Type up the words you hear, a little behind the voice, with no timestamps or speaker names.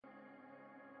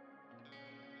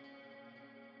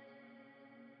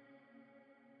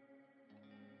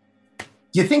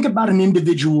You think about an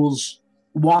individual's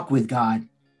walk with God,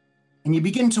 and you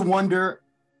begin to wonder,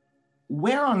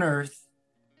 where on earth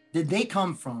did they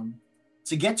come from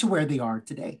to get to where they are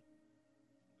today?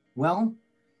 Well,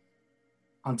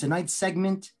 on tonight's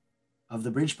segment of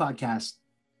the Bridge Podcast,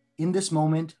 in this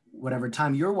moment, whatever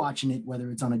time you're watching it,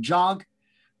 whether it's on a jog,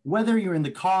 whether you're in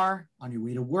the car on your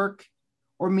way to work,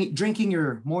 or drinking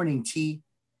your morning tea,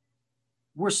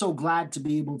 we're so glad to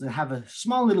be able to have a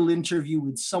small little interview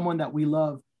with someone that we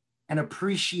love and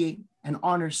appreciate and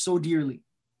honor so dearly.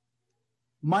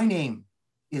 My name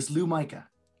is Lou Micah.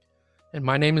 And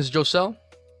my name is Josel.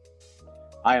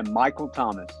 I am Michael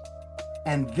Thomas.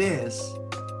 And this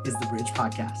is the Bridge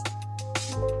Podcast.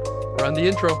 Run the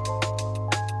intro.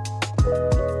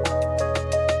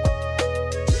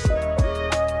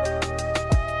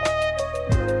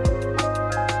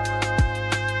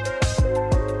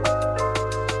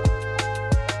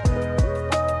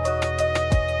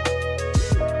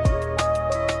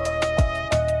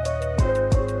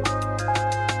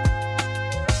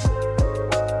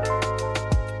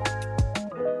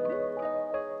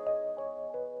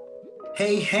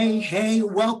 Hey,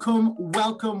 welcome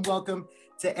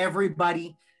to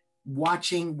everybody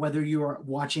watching, whether you're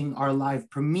watching our live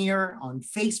premiere on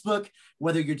Facebook,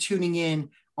 whether you're tuning in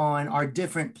on our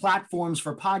different platforms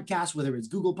for podcasts, whether it's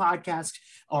Google Podcasts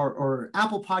or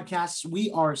Apple Podcasts. We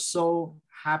are so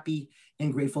happy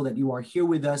and grateful that you are here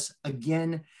with us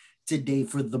again today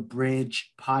for the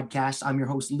Bridge Podcast. I'm your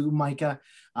host, Lou Micah,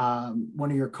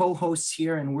 one of your co-hosts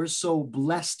here, and we're so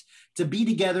blessed to be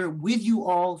together with you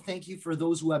all. Thank you for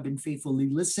those who have been faithfully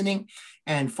listening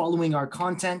and following our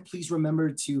content. Please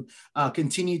remember to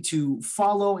continue to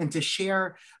follow and to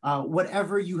share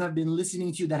whatever you have been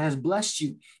listening to that has blessed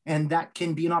you, and that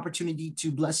can be an opportunity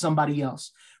to bless somebody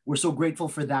else. We're so grateful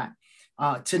for that.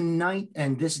 Tonight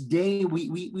and this day,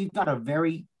 we've got a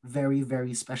very, very,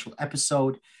 very special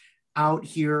episode out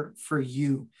here for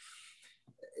you.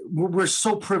 We're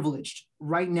so privileged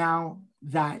right now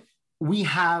that we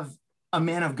have a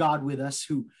man of God with us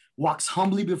who walks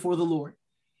humbly before the Lord.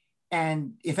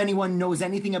 And if anyone knows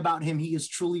anything about him, he is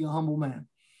truly a humble man.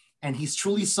 And he's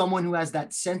truly someone who has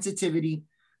that sensitivity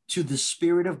to the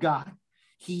Spirit of God.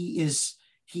 He is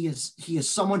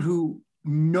someone who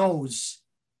knows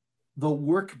the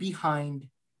work behind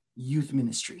youth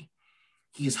ministry.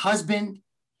 He is husband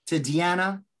to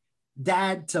Deanna,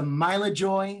 dad to Mila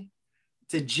Joy,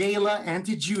 to Jayla, and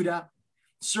to Judah,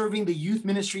 serving the youth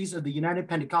ministries of the United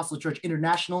Pentecostal Church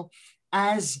International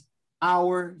as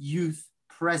our youth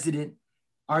president,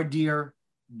 our dear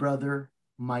brother,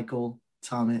 Michael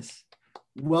Thomas.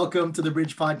 Welcome to the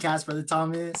Bridge Podcast, Brother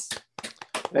Thomas.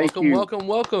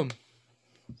 Welcome.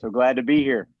 So glad to be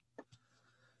here.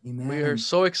 Amen. We are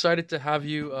so excited to have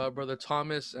you, Brother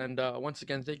Thomas. And once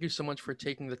again, thank you so much for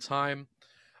taking the time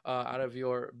out of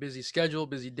your busy schedule,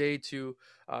 busy day to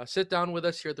sit down with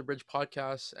us here at the Bridge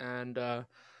Podcast. And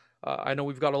I know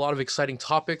we've got a lot of exciting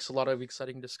topics, a lot of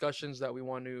exciting discussions that we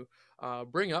want to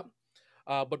bring up.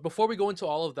 But before we go into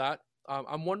all of that,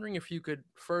 I'm wondering if you could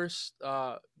first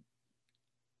tell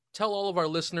all of our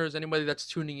listeners, anybody that's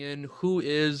tuning in, who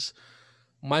is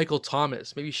Michael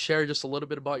Thomas? Maybe share just a little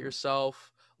bit about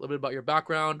yourself, a little bit about your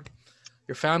background,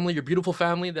 your family, your beautiful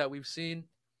family that we've seen.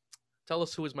 Tell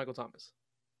us, who is Michael Thomas?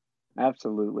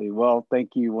 Absolutely. Well,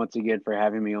 thank you once again for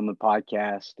having me on the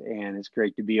podcast, and it's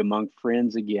great to be among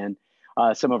friends again.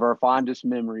 Some of our fondest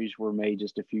memories were made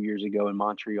just a few years ago in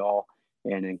Montreal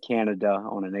and in Canada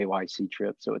on an AYC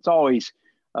trip. So it's always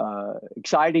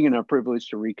exciting and a privilege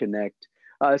to reconnect.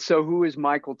 So who is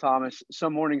Michael Thomas?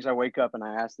 Some mornings I wake up and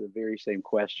I ask the very same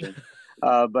question,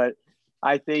 but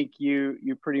I think you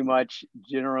pretty much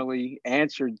generally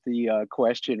answered the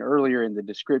question earlier in the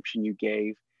description you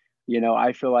gave. You know,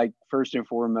 I feel like first and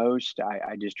foremost,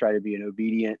 I just try to be an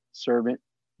obedient servant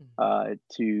to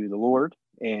the Lord.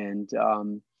 And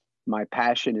my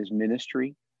passion is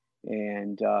ministry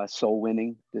and soul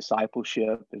winning,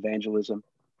 discipleship, evangelism.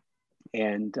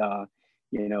 And,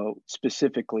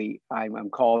 specifically, I'm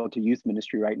called to youth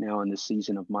ministry right now in this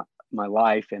season of my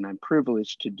life. And I'm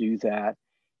privileged to do that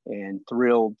and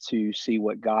thrilled to see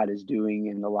what God is doing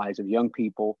in the lives of young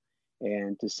people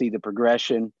and to see the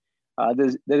progression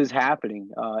that is happening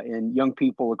in young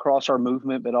people across our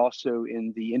movement, but also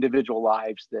in the individual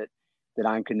lives that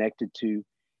I'm connected to.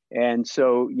 And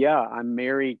so, I'm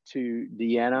married to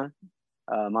Deanna,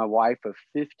 my wife of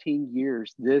 15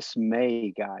 years this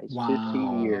May, guys. Wow.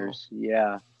 15 years.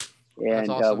 Yeah. And That's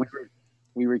awesome.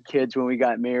 we were kids when we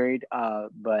got married,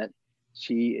 but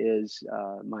she is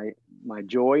my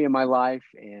joy in my life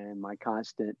and my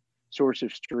constant source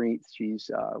of strength. She's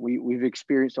we've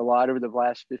experienced a lot over the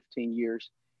last 15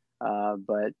 years,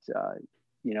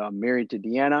 I'm married to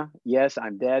Deanna. Yes,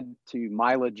 I'm dad to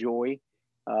Mila Joy.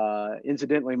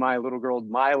 Incidentally, my little girl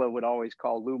Mila would always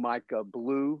call Lou Micah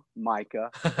Blue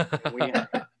Micah.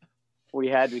 We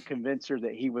had to convince her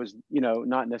that he was,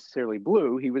 not necessarily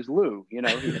blue. He was Lou, he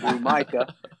was Lou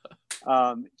Micah.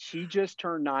 She just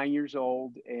turned 9 years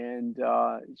old, and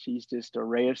she's just a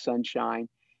ray of sunshine.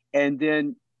 And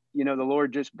then, the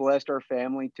Lord just blessed our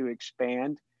family to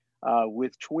expand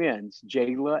with twins.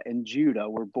 Jayla and Judah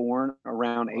were born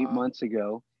around 8 months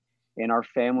ago, and our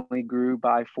family grew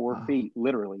by 4 feet,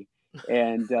 literally.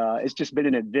 And it's just been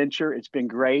an adventure. It's been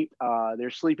great. They're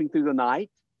sleeping through the night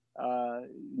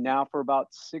now for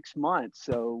about 6 months.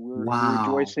 So we're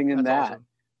rejoicing in that. Awesome.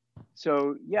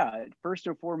 So yeah, first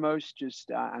and foremost,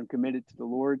 just I'm committed to the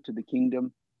Lord, to the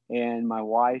kingdom, and my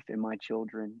wife and my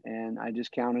children. And I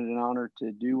just count it an honor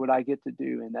to do what I get to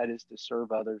do, and that is to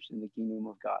serve others in the kingdom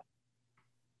of God.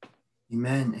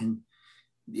 Amen. And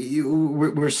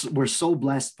we're so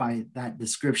blessed by that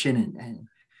description.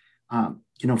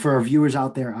 And for our viewers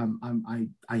out there,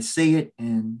 I say it,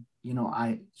 and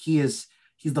he's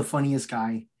the funniest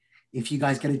guy. If you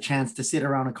guys get a chance to sit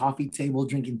around a coffee table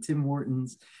drinking Tim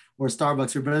Hortons or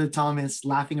Starbucks or Brother Thomas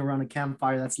laughing around a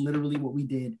campfire, that's literally what we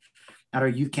did at our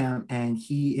youth camp. And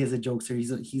he is a jokester.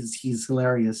 He's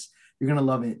hilarious. You're gonna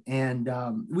love it. And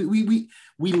we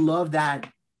love that,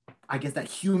 I guess, that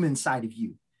human side of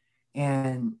you.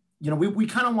 And we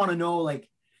kind of want to know, like,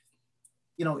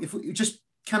 if we just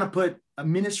kind of put a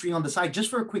ministry on the side just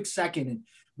for a quick second, and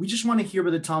we just want to hear,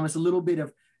 Brother Thomas, a little bit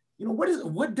of,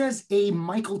 what does a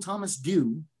Michael Thomas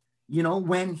do,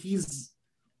 when he's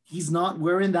not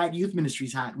wearing that youth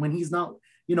ministries hat, when he's not,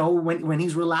 when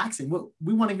he's relaxing? Well,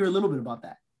 we want to hear a little bit about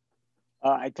that.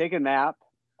 I take a nap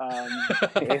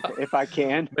if I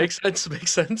can. Makes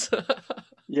sense.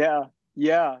 Yeah.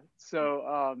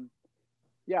 So,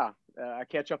 I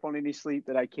catch up on any sleep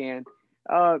that I can.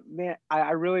 Man,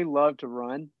 I really love to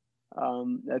run.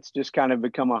 That's just kind of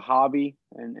become a hobby,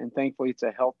 and thankfully it's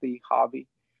a healthy hobby.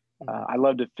 I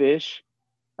love to fish.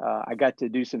 I got to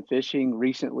do some fishing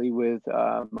recently with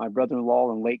my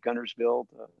brother-in-law in Lake Guntersville,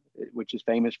 which is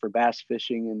famous for bass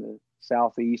fishing in the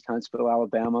southeast, Huntsville,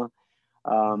 Alabama.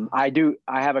 I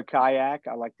have a kayak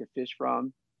I like to fish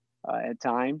from at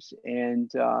times.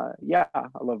 And I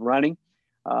love running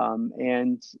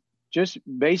and just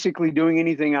basically doing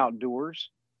anything outdoors.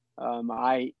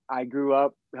 I grew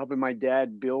up helping my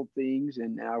dad build things,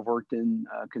 and I've worked in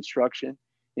construction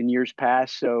in years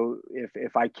past. So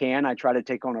if I can, I try to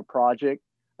take on a project,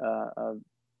 a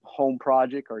home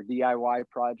project or DIY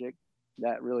project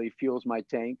that really fuels my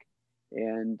tank.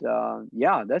 And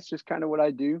that's just kind of what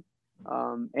I do.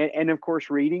 And of course,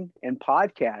 reading and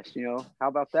podcasts, how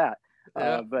about that?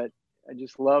 Yeah. But I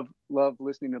just love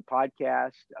listening to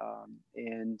podcasts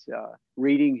and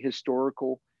reading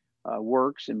historical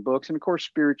works and books, and of course,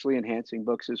 spiritually enhancing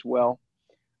books as well.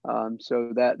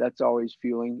 So that's always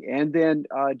fueling. And then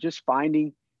just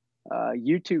finding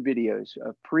YouTube videos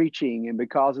of preaching and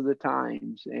Because of the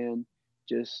Times, and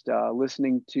just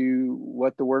listening to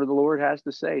what the word of the Lord has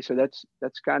to say. So that's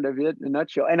kind of it in a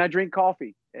nutshell. And I drink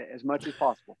coffee as much as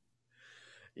possible.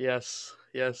 Yes.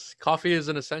 Coffee is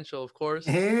an essential, of course.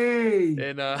 Hey.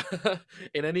 In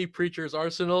in any preacher's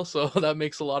arsenal, so that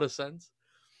makes a lot of sense.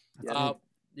 That's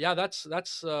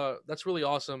really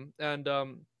awesome. And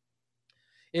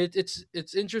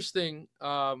it's interesting,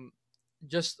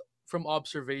 just from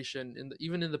observation,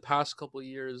 even in the past couple of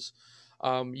years,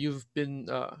 you've been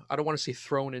I don't want to say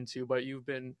thrown into, but you've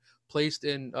been placed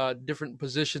in different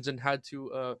positions and had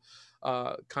to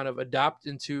kind of adapt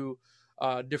into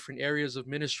different areas of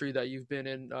ministry that you've been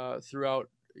in throughout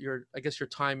your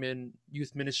time in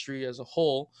youth ministry as a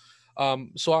whole.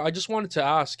 So I just wanted to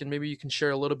ask, and maybe you can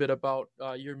share a little bit about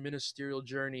your ministerial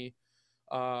journey,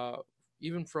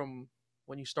 even from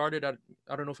when you started at,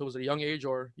 I don't know if it was at a young age,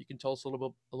 or you can tell us a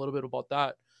little bit about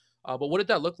that. But what did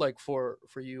that look like for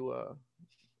you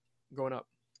growing up?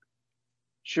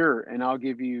 Sure. And I'll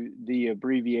give you the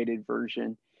abbreviated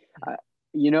version. I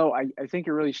think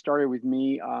it really started with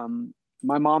me.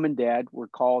 My mom and dad were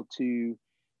called to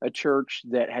a church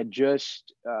that had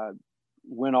just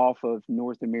went off of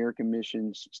North American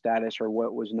missions status, or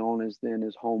what was known as then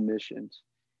as home missions.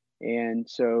 And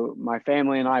so my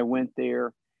family and I went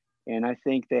there, and I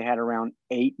think they had around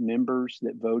 8 members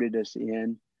that voted us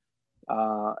in.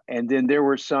 And then there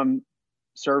were some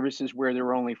services where there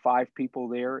were only 5 people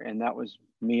there, and that was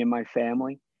me and my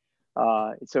family.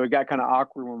 So it got kind of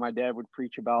awkward when my dad would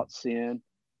preach about sin,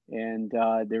 and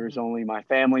there was only my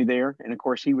family there. And of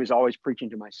course, he was always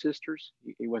preaching to my sisters.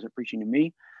 He wasn't preaching to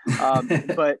me.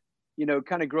 But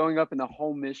kind of growing up in the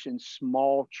home mission,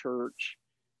 small church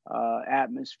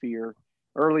atmosphere,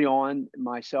 early on,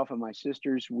 myself and my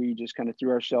sisters, we just kind of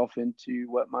threw ourselves into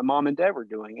what my mom and dad were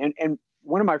doing. And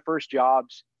one of my first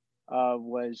jobs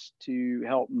was to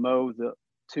help mow the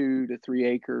 2 to 3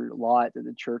 acre lot that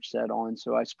the church sat on.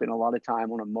 So I spent a lot of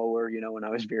time on a mower, when I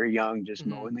was very young, just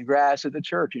mowing the grass at the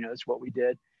church. That's what we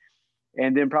did.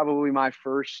 And then probably my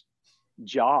first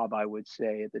job, I would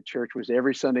say, at the church was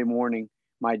every Sunday morning,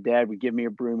 my dad would give me a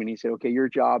broom and he said, okay, your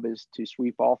job is to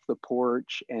sweep off the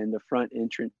porch and the front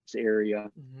entrance area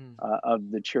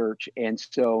of the church. And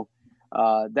so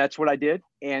that's what I did.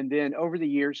 And then over the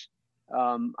years,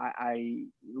 I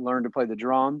learned to play the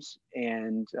drums,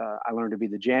 and I learned to be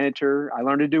the janitor. I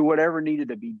learned to do whatever needed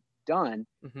to be done.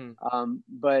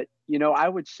 But, I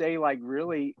would say, like,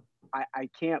 really, I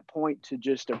can't point to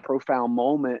just a profound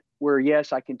moment where,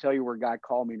 yes, I can tell you where God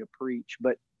called me to preach,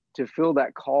 but to feel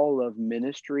that call of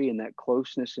ministry and that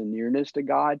closeness and nearness to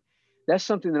God, that's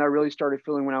something that I really started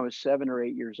feeling when I was 7 or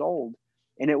 8 years old.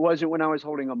 And it wasn't when I was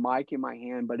holding a mic in my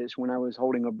hand, but it's when I was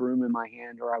holding a broom in my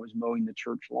hand or I was mowing the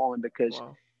church lawn, because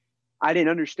I didn't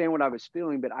understand what I was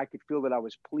feeling, but I could feel that I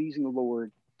was pleasing the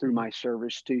Lord through my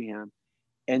service to him.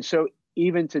 And so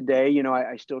even today,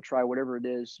 I still try whatever it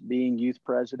is, being youth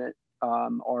president,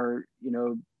 or,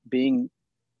 being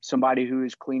somebody who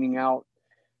is cleaning out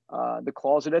the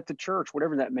closet at the church,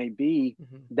 whatever that may be.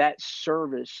 That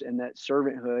service and that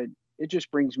servanthood, it just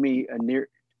brings me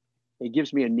it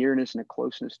gives me a nearness and a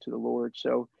closeness to the Lord.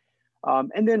 So,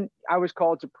 and then I was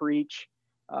called to preach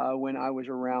when I was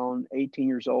around 18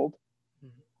 years old.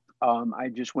 I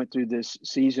just went through this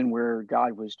season where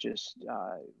God was just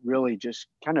really just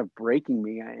kind of breaking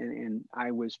me. And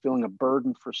I was feeling a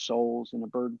burden for souls and a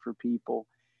burden for people.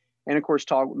 And of course,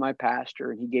 talked with my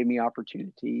pastor, and he gave me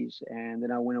opportunities. And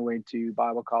then I went away to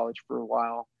Bible college for a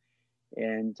while,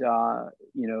 and,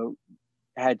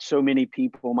 had so many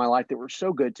people in my life that were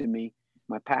so good to me.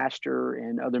 My pastor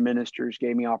and other ministers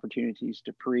gave me opportunities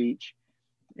to preach,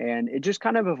 and it just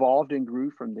kind of evolved and grew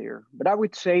from there. But I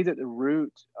would say that the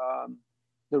root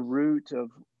of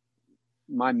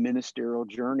my ministerial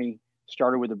journey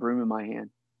started with a broom in my hand,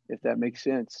 if that makes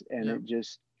sense. And it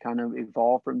just kind of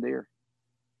evolved from there.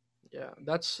 Yeah,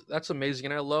 that's amazing,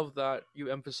 and I love that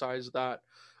you emphasize that.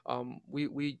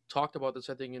 We talked about this,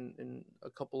 I think, in a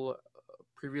couple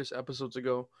previous episodes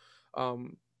ago.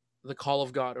 The call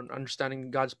of God and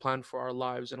understanding God's plan for our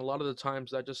lives, and a lot of the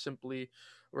times that just simply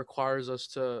requires us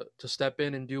to step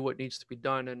in and do what needs to be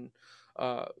done. And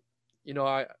I'm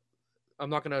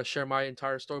not gonna share my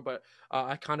entire story, but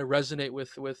I kind of resonate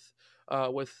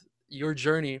with your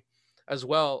journey as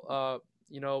well.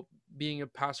 Being a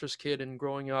pastor's kid and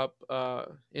growing up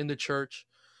in the church,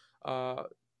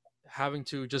 having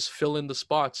to just fill in the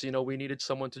spots. We needed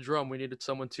someone to drum. We needed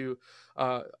someone to,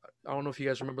 I don't know if you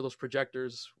guys remember those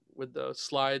projectors with the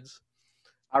slides.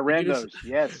 I ran those.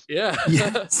 Yes. Yeah.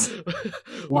 Yes. We needed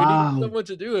Wow. someone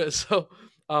to do it. So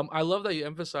I love that you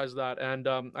emphasize that. And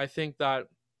I think that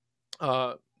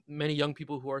many young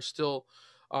people who are still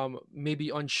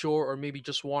maybe unsure or maybe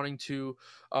just wanting to,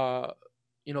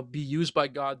 be used by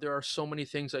God, there are so many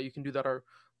things that you can do that are,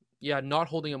 not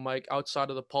holding a mic outside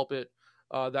of the pulpit,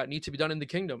 that need to be done in the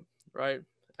kingdom, right?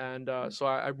 And so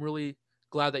I'm really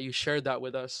glad that you shared that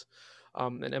with us,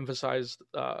 and emphasized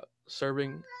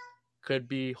serving could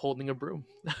be holding a broom.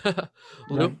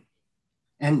 Lou? Right.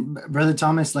 And Brother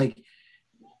Thomas, like,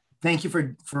 thank you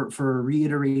for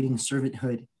reiterating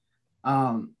servanthood.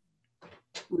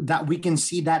 That we can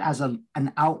see that as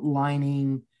an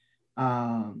outlining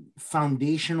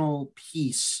foundational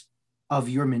piece of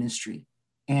your ministry.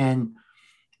 And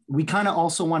we kind of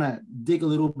also want to dig a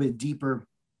little bit deeper,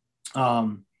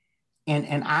 and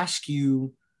ask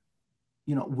you,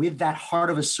 with that heart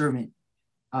of a servant,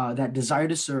 that desire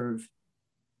to serve,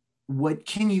 what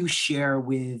can you share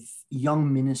with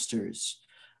young ministers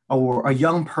or a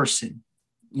young person,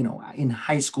 in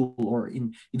high school or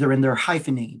in either in their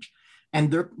hyphen age,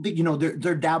 and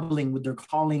they're dabbling with their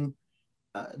calling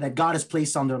that God has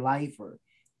placed on their life, or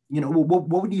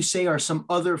what would you say are some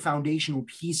other foundational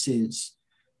pieces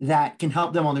that can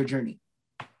help them on their journey?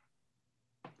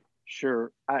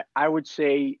 Sure. I would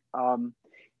say,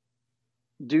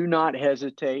 do not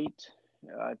hesitate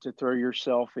to throw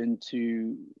yourself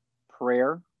into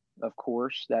prayer. Of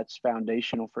course, that's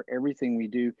foundational for everything we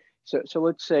do. So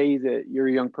let's say that you're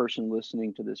a young person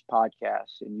listening to this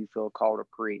podcast and you feel a call to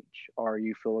preach, or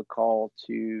you feel a call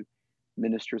to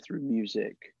minister through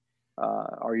music,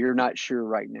 or you're not sure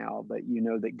right now, but you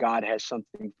know that God has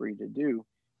something for you to do.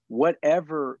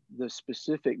 Whatever the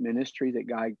specific ministry that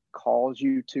God calls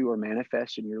you to or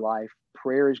manifests in your life,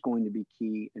 prayer is going to be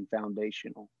key and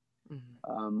foundational.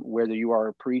 Whether you are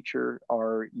a preacher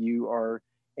or you are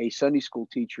a Sunday school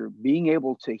teacher, being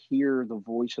able to hear the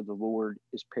voice of the Lord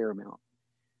is paramount.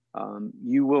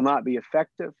 You will not be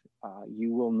effective.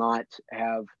 You will not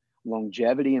have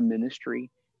longevity in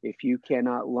ministry if you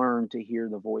cannot learn to hear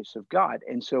the voice of God.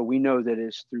 And so we know that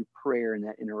it's through prayer and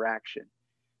that interaction.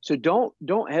 So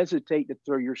don't hesitate to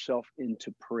throw yourself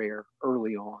into prayer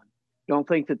early on. Don't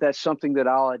think that that's something that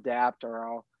I'll adapt,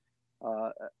 or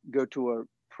I'll go to a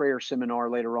prayer seminar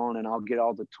later on and I'll get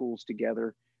all the tools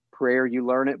together. Prayer, you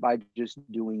learn it by just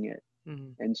doing it.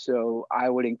 And so I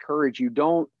would encourage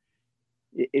you,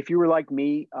 if you were like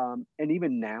me, and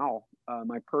even now,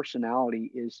 my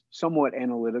personality is somewhat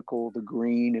analytical. The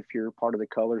green, if you're part of the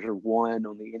colors, are 1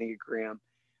 on the Enneagram,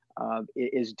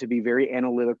 is to be very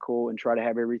analytical and try to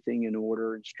have everything in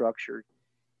order and structured.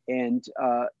 And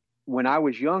when I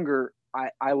was younger,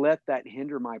 I let that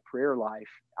hinder my prayer life.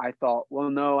 I thought, well,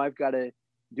 no, I've got to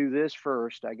do this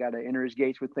first. I got to enter his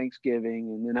gates with thanksgiving,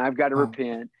 and then I've got to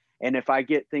repent. And if I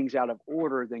get things out of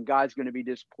order, then God's going to be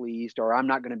displeased, or I'm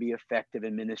not going to be effective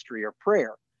in ministry or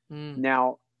prayer.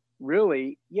 Now,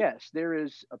 really, yes, there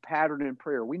is a pattern in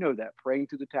prayer. We know that, praying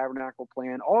through the tabernacle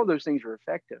plan, all of those things are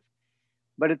effective.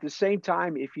 But at the same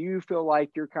time, if you feel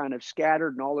like you're kind of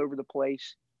scattered and all over the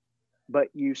place, but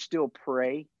you still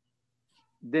pray,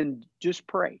 then just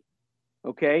pray.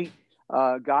 Okay?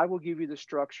 God will give you the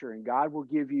structure, and God will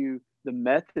give you the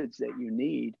methods that you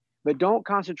need. But don't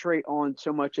concentrate on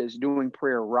so much as doing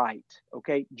prayer right.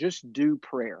 Okay? Just do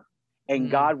prayer, and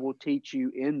God will teach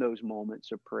you in those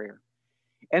moments of prayer.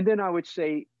 And then I would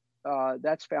say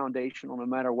that's foundational no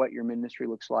matter what your ministry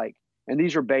looks like. And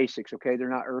these are basics, okay? They're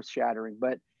not earth-shattering,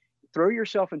 but throw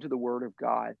yourself into the Word of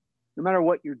God. No matter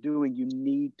what you're doing, you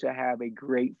need to have a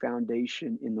great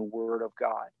foundation in the Word of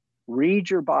God. Read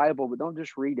your Bible, but don't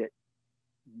just read it.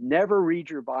 Never read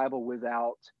your Bible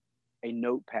without a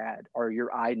notepad or your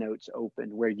iNotes open,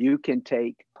 where you can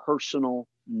take personal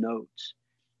notes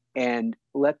and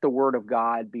let the Word of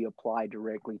God be applied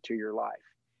directly to your life.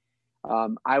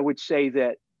 I would say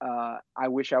that I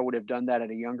wish I would have done that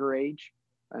at a younger age.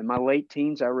 In my late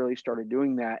teens, I really started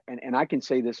doing that. And I can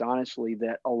say this honestly,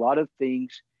 that a lot of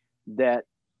things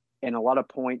and a lot of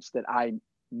points that I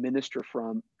minister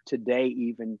from today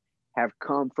even have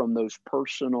come from those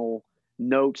personal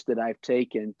notes that I've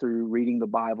taken through reading the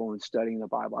Bible and studying the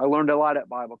Bible. I learned a lot at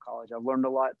Bible college. I've learned a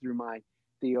lot through my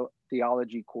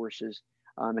theology courses.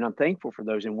 And I'm thankful for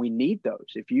those. And we need those.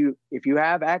 If you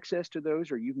have access to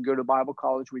those, or you can go to Bible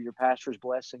college with your pastor's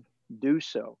blessing, do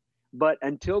so. But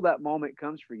until that moment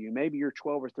comes for you, maybe you're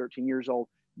 12 or 13 years old,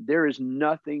 there is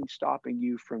nothing stopping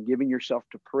you from giving yourself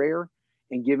to prayer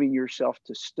and giving yourself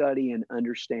to study and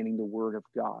understanding the Word of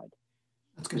God.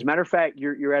 As a matter of fact,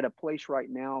 you're at a place right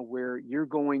now where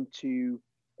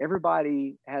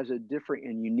everybody has a different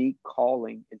and unique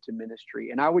calling into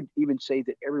ministry. And I would even say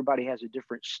that everybody has a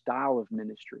different style of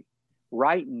ministry.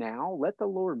 Right now, let the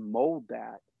Lord mold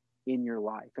that in your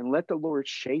life and let the Lord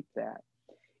shape that.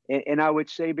 And I would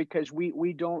say, because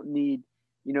we don't need,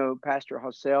 Pastor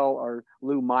Hassel or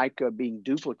Lou Micah being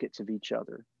duplicates of each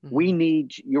other. We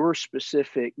need your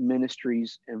specific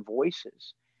ministries and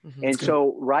voices. And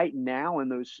so right now in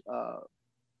those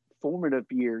formative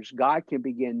years, God can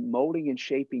begin molding and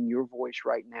shaping your voice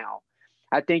right now.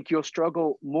 I think you'll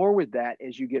struggle more with that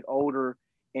as you get older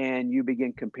and you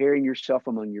begin comparing yourself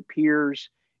among your peers.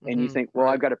 And you think, well,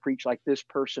 I've got to preach like this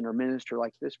person or minister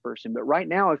like this person. But right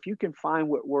now, if you can find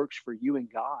what works for you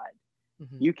and God,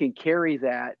 you can carry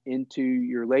that into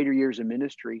your later years of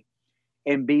ministry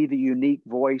and be the unique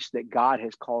voice that God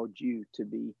has called you to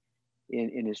be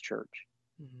in his church.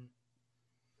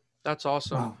 That's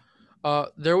awesome. Wow.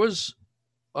 There was,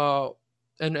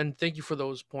 and thank you for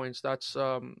those points. That's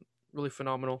really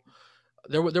phenomenal.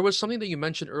 There was something that you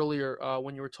mentioned earlier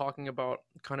when you were talking about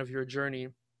kind of your journey.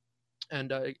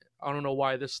 And I don't know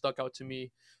why this stuck out to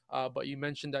me, but you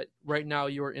mentioned that right now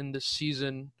you're in this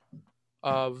season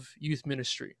of youth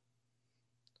ministry.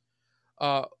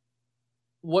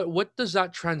 What does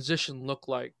that transition look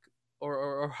like,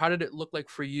 or how did it look like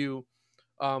for you?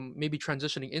 Maybe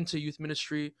transitioning into youth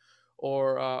ministry,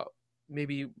 or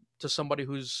maybe to somebody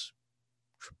who's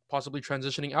possibly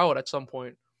transitioning out at some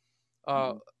point.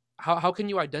 How can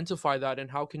you identify that, and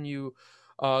how can you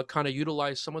kind of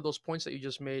utilize some of those points that you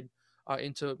just made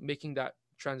into making that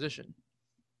transition?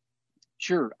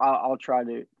 Sure. I'll try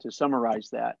to summarize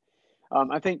that.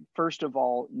 I think, first of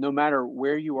all, no matter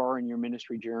where you are in your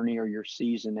ministry journey or your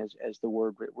season, as the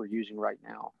word that we're using right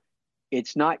now,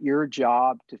 it's not your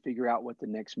job to figure out what the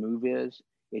next move is.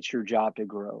 It's your job to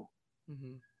grow.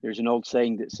 There's an old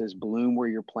saying that says, bloom where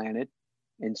you're planted.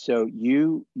 And so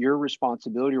your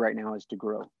responsibility right now is to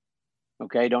grow.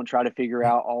 Okay. Don't try to figure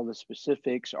out all the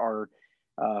specifics or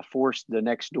force the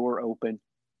next door open.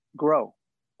 Grow.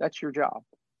 That's your job.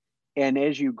 And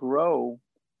as you grow,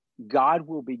 God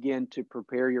will begin to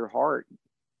prepare your heart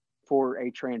for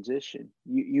a transition.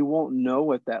 You won't know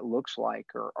what that looks like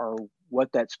or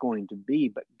what that's going to be,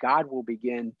 but God will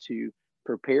begin to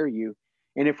prepare you.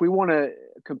 And if we want to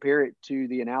compare it to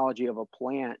the analogy of a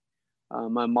plant,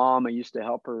 my mom, I used to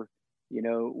help her,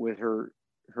 with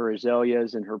her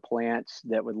azaleas and her plants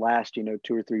that would last, 2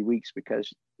 or 3 weeks,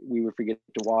 because we would forget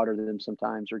to water them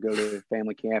sometimes or go to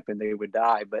family camp and they would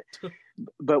die. But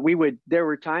there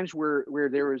were times where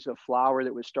there was a flower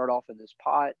that would start off in this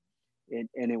pot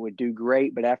and it would do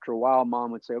great. But after a while,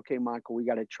 Mom would say, okay, Michael, we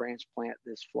got to transplant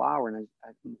this flower. And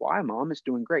why, Mom? It's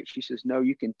doing great. She says, no,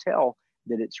 you can tell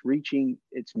that it's reaching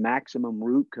its maximum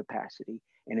root capacity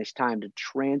and it's time to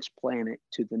transplant it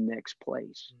to the next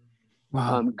place.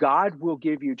 Wow. God will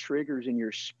give you triggers in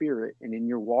your spirit and in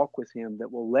your walk with him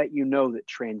that will let you know that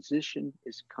transition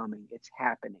is coming. It's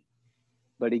happening.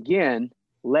 But again,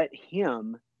 let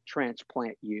him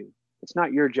transplant you. It's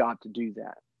not your job to do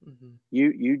that. Mm-hmm.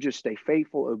 You just stay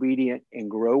faithful, obedient, and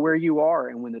grow where you are.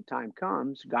 And when the time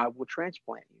comes, God will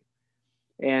transplant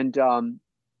you. And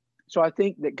so I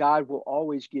think that God will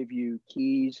always give you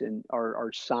keys and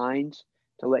or signs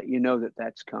to let you know that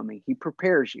that's coming. He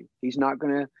prepares you. He's not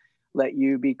going to let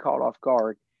you be caught off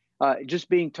guard. Just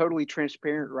being totally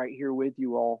transparent right here with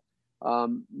you all.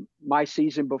 My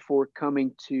season before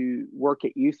coming to work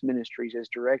at youth ministries as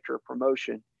director of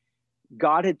promotion,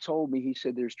 God had told me, he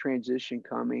said, there's transition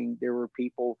coming. There were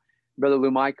people, Brother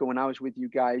Lumika, when I was with you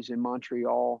guys in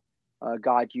Montreal,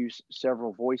 God used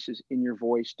several voices in your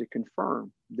voice to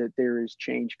confirm that there is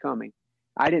change coming.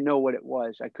 I didn't know what it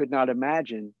was. I could not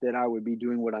imagine that I would be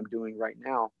doing what I'm doing right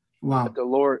now. Wow. But the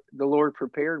Lord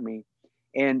prepared me.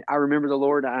 And I remember the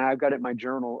Lord, and I've got it in my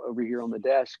journal over here on the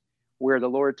desk, where the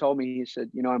Lord told me, he said,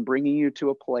 I'm bringing you to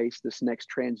a place, this next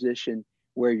transition,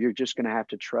 where you're just going to have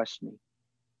to trust me.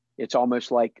 It's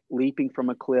almost like leaping from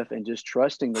a cliff and just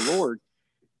trusting the Lord.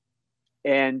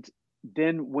 And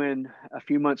then when a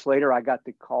few months later, I got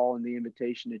the call and the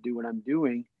invitation to do what I'm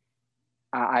doing,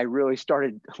 I really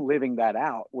started living that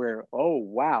out where, oh,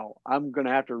 wow, I'm going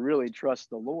to have to really trust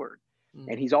the Lord.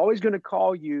 And he's always going to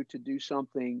call you to do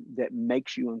something that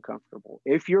makes you uncomfortable.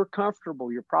 If you're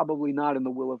comfortable, you're probably not in the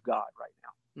will of God right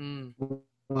now.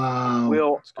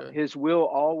 Wow. His will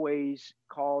always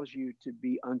calls you to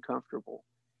be uncomfortable.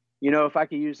 If I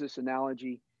could use this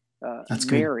analogy,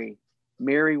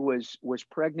 Mary was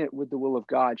pregnant with the will of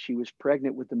God. She was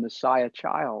pregnant with the Messiah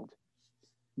child,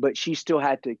 but she still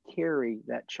had to carry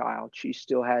that child. She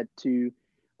still had to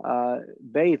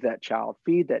bathe that child,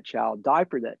 feed that child,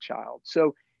 diaper that child.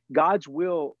 So God's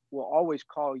will always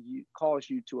calls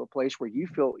you to a place where you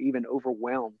feel even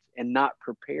overwhelmed and not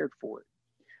prepared for it.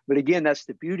 But again, that's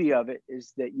the beauty of it,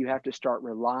 is that you have to start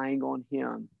relying on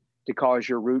him to cause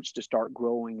your roots to start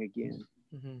growing again.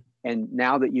 Mm-hmm. And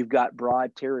now that you've got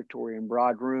broad territory and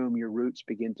broad room, your roots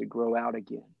begin to grow out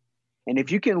again. And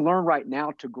if you can learn right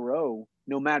now to grow,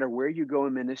 no matter where you go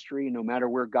in ministry, no matter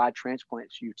where God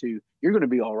transplants you to, you're going to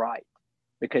be all right,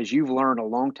 because you've learned a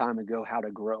long time ago how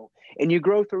to grow. And you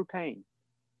grow through pain.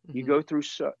 Mm-hmm. You go through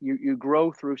you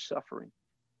grow through suffering.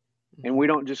 Mm-hmm. And we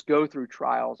don't just go through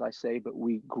trials, I say, but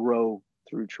we grow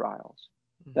through trials.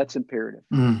 Mm-hmm. That's imperative.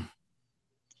 Mm.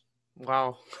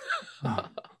 Wow.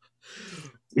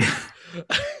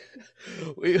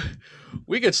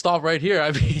 we could stop right here.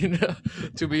 I mean,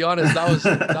 to be honest, that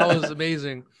was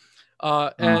amazing.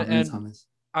 And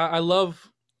I love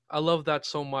that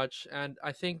so much. And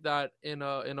I think that in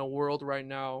a world right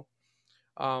now,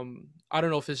 I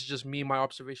don't know if this is just me, my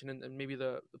observation, and maybe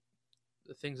the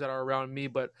things that are around me,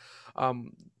 but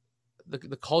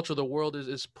the culture, the world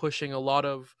is pushing a lot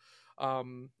of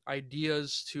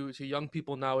ideas to young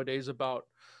people nowadays about,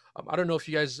 I don't know if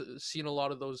you guys seen a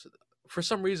lot of those. For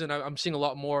some reason, I'm seeing a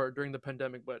lot more during the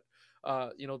pandemic, but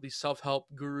these self-help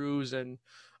gurus and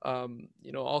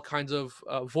all kinds of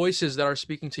voices that are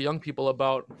speaking to young people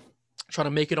about trying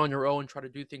to make it on your own, try to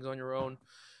do things on your own.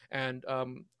 And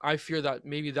I fear that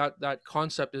maybe that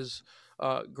concept is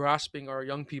grasping our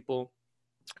young people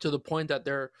to the point that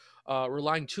they're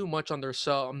relying too much on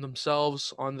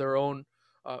themselves, on their own,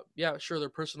 their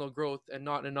personal growth, and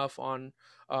not enough on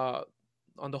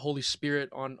the Holy Spirit,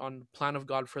 on the plan of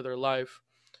God for their life.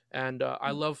 And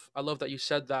I love that you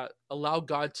said that. Allow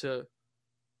God to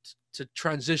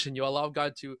transition you, allow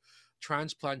God to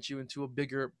transplant you into a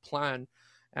bigger plan,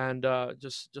 and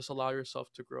just allow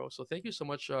yourself to grow. So thank you so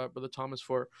much, Brother Thomas,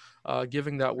 for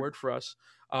giving that word for us.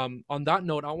 On that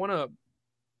note, I want to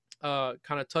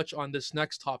kind of touch on this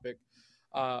next topic.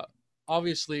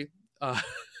 Obviously,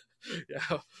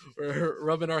 yeah, we're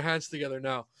rubbing our hands together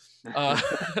now. Uh,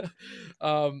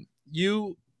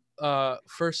 you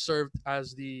first served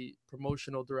as the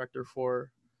promotional director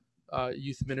for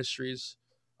youth ministries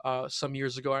some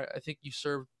years ago. I think you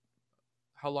served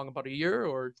how long? About a year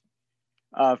or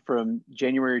From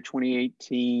January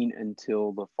 2018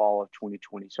 until the fall of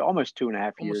 2020. So almost 2.5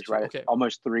 years, almost two? right? Okay,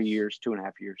 Almost 3 years,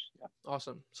 2.5 years. Yeah.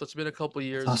 awesome. So it's been a couple of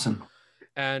That's years, awesome.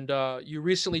 and you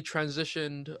recently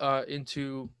transitioned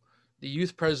into the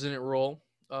youth president role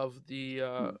of the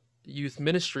Mm. youth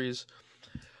ministries,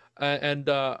 and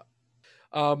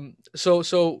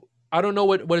so I don't know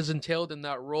what is entailed in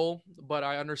that role, but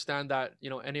I understand that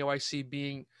NAYC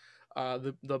being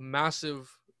the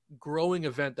massive growing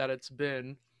event that it's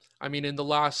been. I mean, in the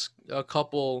last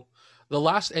the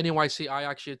last NAYC I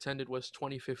actually attended was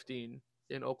 2015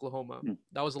 in Oklahoma. Mm.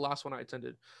 That was the last one I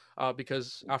attended,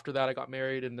 because after that I got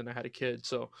married and then I had a kid.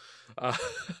 So uh,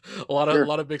 a Sure.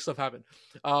 lot of big stuff happened.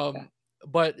 Yeah.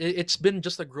 But it's been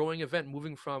just a growing event,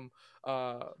 moving from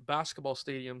basketball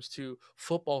stadiums to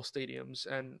football stadiums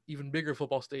and even bigger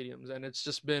football stadiums, and it's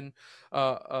just been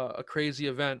a crazy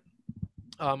event.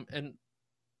 And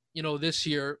this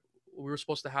year we were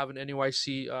supposed to have an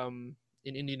NYC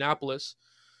in Indianapolis,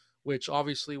 which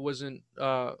obviously wasn't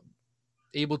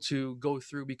able to go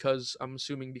through because I'm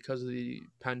assuming because of the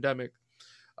pandemic,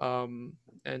 um,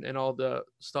 and all the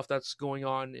stuff that's going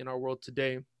on in our world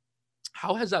today.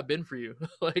 How has that been for you?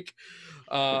 Like,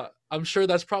 I'm sure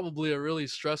that's probably a really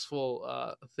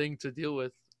stressful thing to deal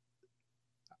with.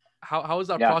 How has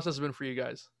that Yeah. process been for you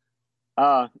guys?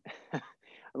 Uh,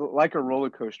 like a roller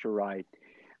coaster ride.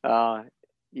 Uh,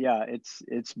 yeah,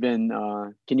 it's been.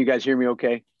 Can you guys hear me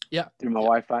okay Yeah, through my yeah.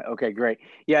 Wi-Fi? Okay, great.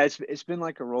 Yeah, it's been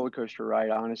like a roller coaster ride,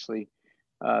 honestly,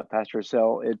 Pastor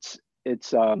Sell. It's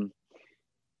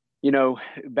you know,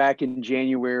 back in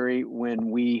January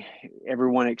when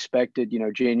everyone expected,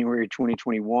 January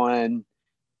 2021,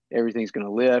 everything's going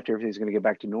to lift, everything's going to get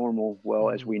back to normal.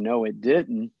 Well, as Hmm. we know, it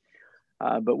didn't.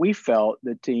 But we felt,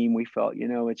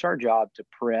 it's our job to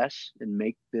press and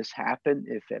make this happen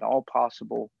if at all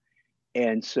possible.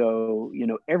 And so,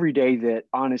 every day that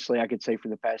honestly, I could say for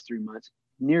the past 3 months,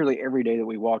 nearly every day that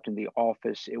we walked in the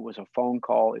office, it was a phone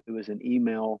call, it was an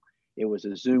email, it was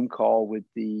a Zoom call with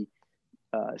the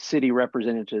city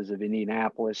representatives of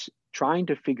Indianapolis, trying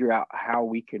to figure out how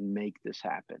we could make this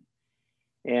happen.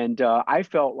 And I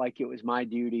felt like it was my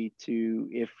duty to,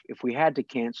 if we had to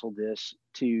cancel this,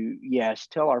 to yes,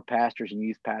 tell our pastors and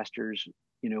youth pastors,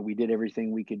 we did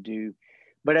everything we could do.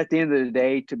 But at the end of the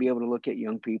day, to be able to look at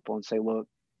young people and say, look,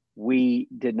 we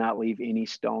did not leave any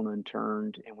stone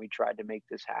unturned, and we tried to make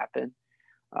this happen.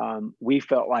 We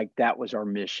felt like that was our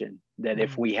mission. That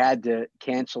if Hmm. we had to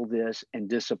cancel this and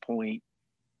disappoint,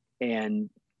 and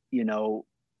you know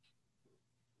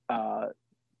uh,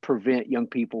 prevent young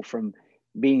people from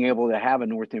being able to have a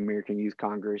North American Youth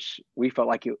Congress, we felt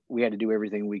like we had to do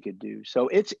everything we could do. So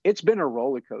it's been a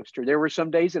roller coaster. There were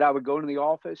some days that I would go into the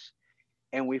office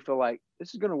and we feel like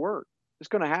this is going to work, it's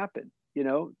going to happen.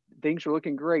 Things are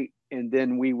looking great, and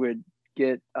then we would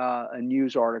get a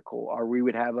news article, or we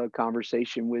would have a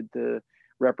conversation with the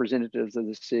representatives of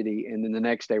the city, and then the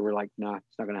next day we're like, nah,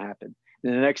 it's not going to happen.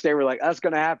 And the next day we're like, that's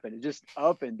going to happen. It's just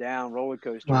up and down roller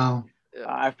coaster. Wow. Yeah.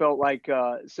 I felt like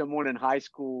someone in high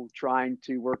school trying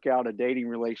to work out a dating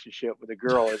relationship with a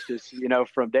girl. It's just,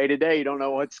 from day to day, you don't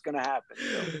know what's going to happen.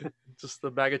 So, Just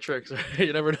the bag of tricks, right?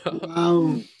 You never know. Wow.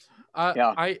 mm, I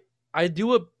yeah, I I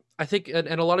do a I think, and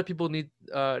a lot of people need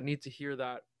to hear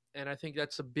that, and I think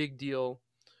that's a big deal,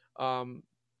 um,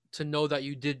 to know that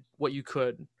you did what you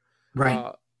could, Right.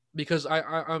 uh, because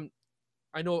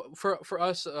I know for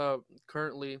us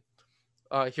currently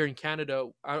here in Canada,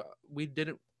 we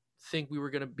didn't think we were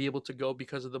going to be able to go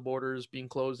because of the borders being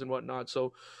closed and whatnot.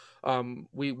 So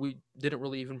we didn't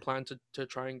really even plan to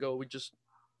try and go. We just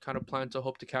kind of planned to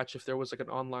hope to catch if there was like an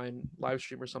online live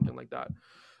stream or something like that.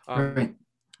 Um, Right.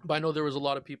 but I know there was a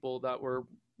lot of people that were,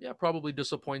 yeah, probably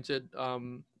disappointed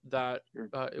that sure.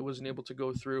 it wasn't able to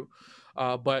go through.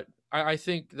 But I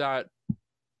think that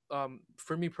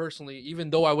for me personally, even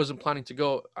though I wasn't planning to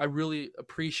go, I really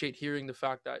appreciate hearing the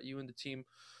fact that you and the team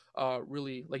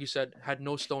really, like you said, had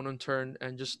no stone unturned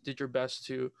and just did your best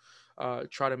to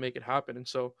try to make it happen. And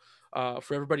so,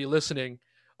 for everybody listening,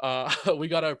 we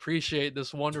got to appreciate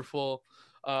this wonderful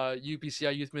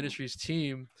UPCI Youth Ministries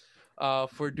team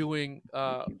for doing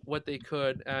Thank you. what they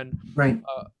could. And Right.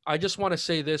 I just want to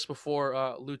say this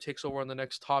before Lou takes over on the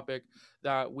next topic,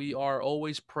 that we are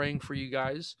always praying for you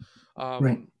guys.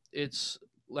 Right. It's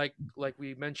like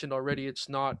we mentioned already, it's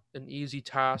not an easy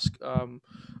task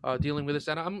dealing with this,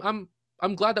 and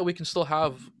I'm glad that we can still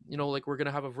have, like, we're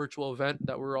gonna have a virtual event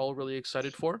that we're all really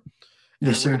excited for,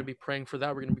 Yes, and we're gonna sir. be praying for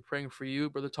that. We're gonna be praying for you,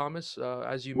 Brother Thomas,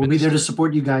 as you We'll be there to minister.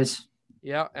 support you guys.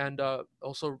 Yeah, and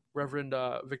also Reverend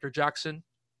Victor Jackson.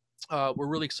 We're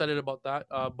really excited about that.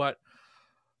 But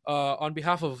on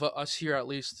behalf of us here, at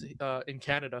least in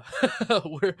Canada,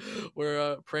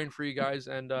 we're praying for you guys,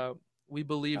 and we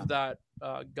believe that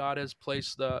God has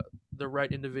placed the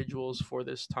right individuals for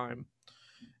this time.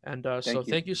 And so Thank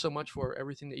you. thank you so much for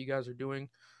everything that you guys are doing.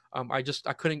 I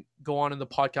couldn't go on in the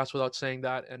podcast without saying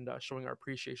that, and showing our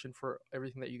appreciation for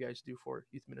everything that you guys do for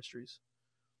youth ministries.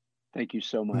 Thank you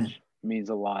so Amen. much. It means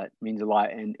a lot. It means a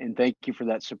lot. And thank you for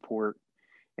that support.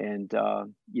 And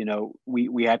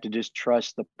we have to just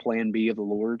trust the plan B of the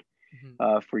Lord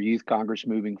Hmm. for Youth Congress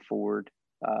moving forward.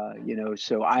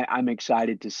 So I'm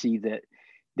excited to see that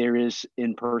there is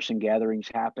in-person gatherings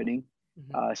happening,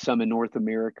 Hmm. some in North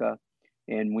America.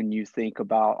 And when you think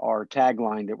about our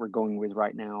tagline that we're going with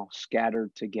right now,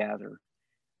 scattered together,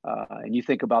 and you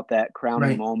think about that crowning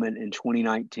Right. moment in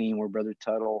 2019 where Brother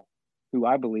Tuttle, who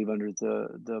I believe under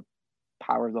the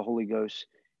power of the Holy Ghost,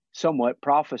 somewhat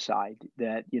prophesied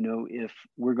that, if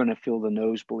we're going to fill the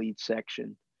nosebleed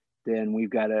section, then we've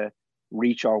got to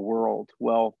reach our world.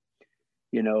 Well,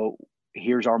 you know,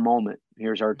 here's our moment,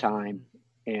 here's our time.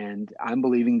 Hmm. And I'm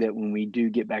believing that when we do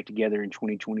get back together in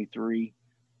 2023,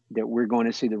 that we're going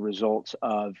to see the results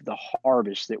of the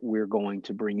harvest that we're going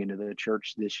to bring into the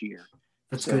church this year.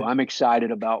 That's So good. I'm excited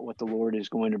about what the Lord is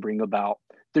going to bring about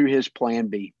through his plan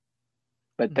B.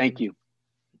 But Hmm. thank you.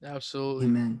 Absolutely,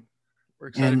 Amen. we're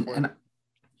excited And for it. and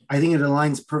I think it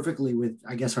aligns perfectly with,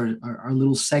 I guess, our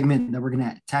little segment that we're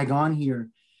gonna tag on here.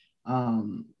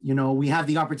 We have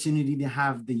the opportunity to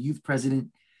have the youth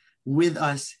president with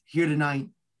us here tonight,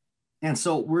 and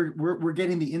so we're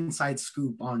getting the inside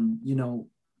scoop on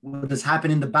what has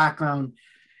happened in the background,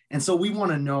 and so we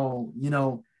want to know,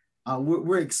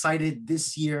 we're excited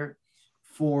this year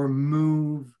for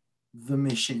Move the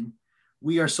Mission.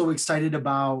 We are so excited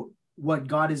about what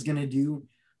God is going to do,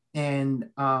 and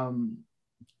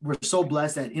we're so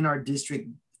blessed that in our district,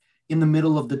 in the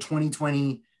middle of the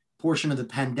 2020 portion of the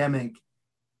pandemic,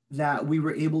 that we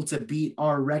were able to beat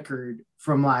our record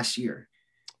from last year.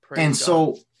 And Praise God.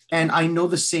 so, and I know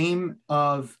the same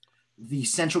of the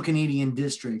Central Canadian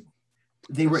District.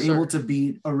 They were Yes, able sir. to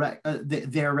beat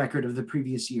their record of the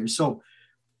previous year. So,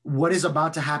 what is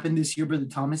about to happen this year, Brother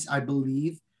Thomas? I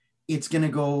believe it's going to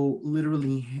go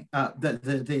literally.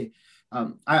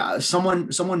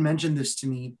 Someone mentioned this to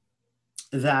me,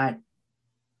 that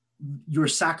your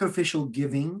sacrificial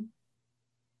giving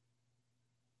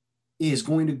is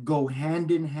going to go hand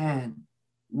in hand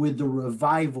with the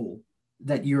revival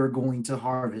that you're going to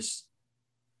harvest.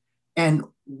 And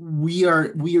we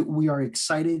are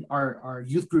excited. Our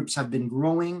youth groups have been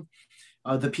growing.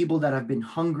 The people that have been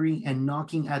hungry and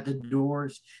knocking at the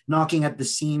doors, knocking at the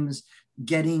seams,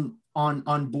 getting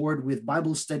on board with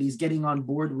Bible studies, getting on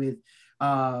board with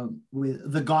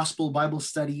the gospel Bible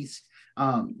studies,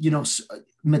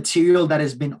 material that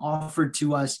has been offered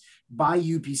to us by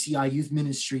UPCI Youth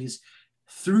Ministries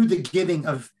through the giving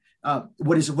of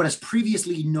what is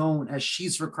previously known as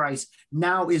She's for Christ,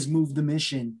 now is Move the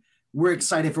Mission. We're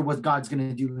excited for what God's going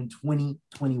to do in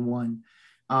 2021.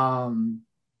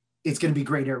 It's going to be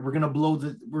great. We're going to blow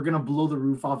the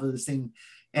roof off of this thing,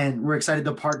 and we're excited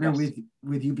to partner Yes.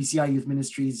 with UPCI Youth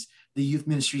Ministries, the Youth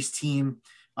Ministries team.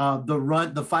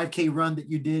 The 5K run that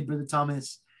you did, Brother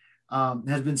Thomas,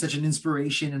 has been such an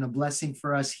inspiration and a blessing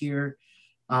for us here.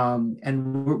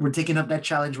 And we're taking up that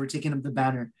challenge. We're taking up the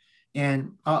banner.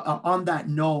 And on that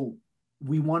note,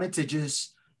 we wanted to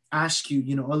just ask you,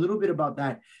 a little bit about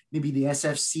that, maybe the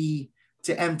SFC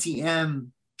to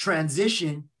MTM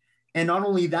transition. And not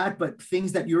only that, but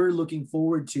things that you're looking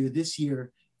forward to this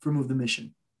year for Move the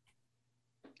Mission.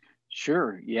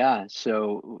 Sure. Yeah.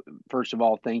 So, first of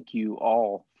all, thank you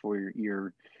all for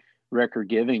your record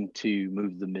giving to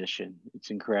Move the Mission. It's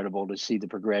incredible to see the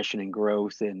progression and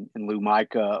growth. And Lou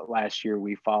Micah, last year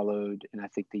we followed, and I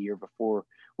think the year before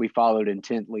we followed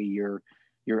intently your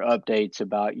updates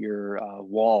about your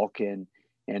walk and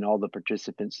all the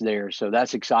participants there. So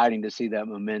that's exciting to see that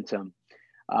momentum.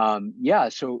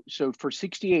 So for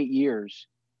 68 years,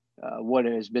 what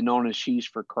has been known as She's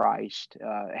for Christ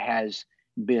has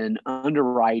been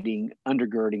underwriting,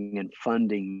 undergirding, and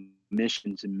funding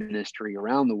missions and ministry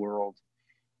around the world.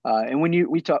 And when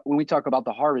we talk about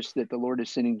the harvest that the Lord is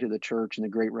sending to the church and the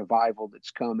great revival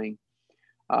that's coming,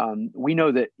 we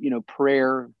know that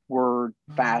prayer, word,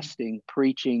 fasting,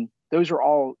 preaching, those are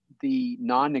all the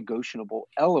non-negotiable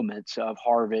elements of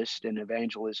harvest and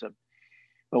evangelism.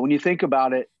 But when you think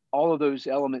about it, all of those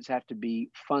elements have to be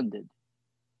funded.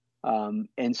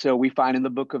 And so we find in the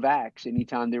book of Acts,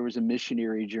 anytime there was a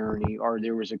missionary journey or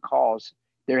there was a cause,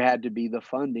 there had to be the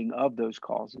funding of those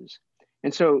causes.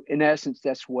 And so in essence,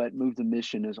 that's what Move the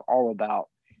Mission is all about,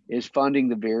 is funding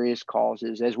the various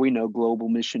causes, as we know, global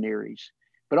missionaries,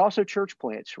 but also church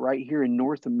plants right here in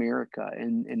North America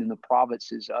and in the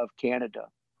provinces of Canada.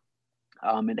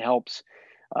 It helps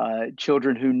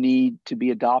children who need to be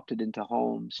adopted into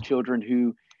homes, children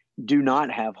who do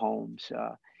not have homes.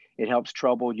 It helps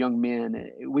troubled young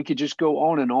men. We could just go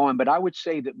on, but I would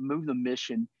say that Move the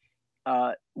Mission,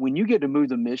 when you get to Move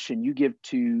the Mission, you give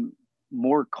to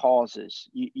more causes.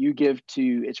 You give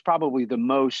to, it's probably the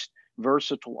most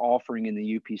versatile offering in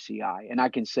the UPCI. And I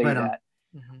can say Right on. that.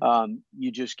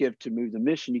 You just give to Move the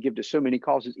Mission, you give to so many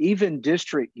causes, even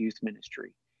district youth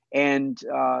ministry and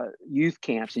youth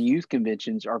camps and youth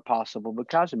conventions are possible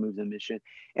because of Move the Mission.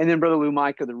 And then Brother Lou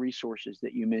Micah, the resources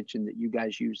that you mentioned that you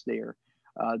guys use there,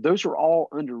 those are all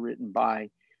underwritten by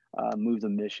Move the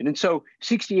Mission. And so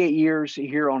 68 years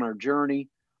here on our journey,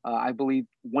 I believe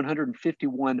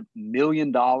 $151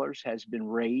 million has been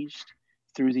raised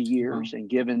through the years and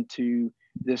given to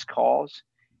this cause.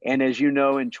 And as you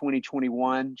know, in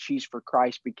 2021, She's for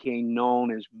Christ became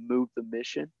known as Move the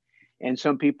Mission. And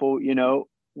some people,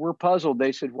 were puzzled.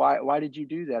 They said, why did you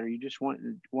do that? Are you just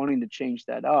wanting to change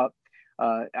that up?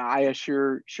 I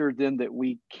assured them that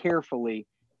we carefully,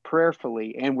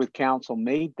 prayerfully, and with counsel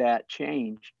made that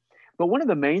change. But one of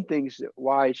the main things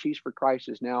why She's for Christ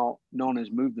is now known as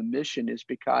Move the Mission is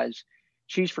because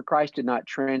She's for Christ did not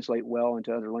translate well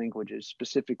into other languages,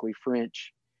 specifically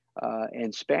French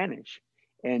and Spanish.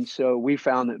 And so we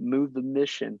found that Move the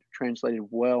Mission translated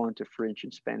well into French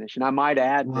and Spanish. And I might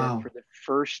add that for the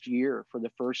first year, for the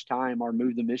first time, our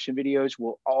Move the Mission videos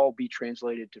will all be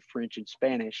translated to French and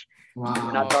Spanish. Wow.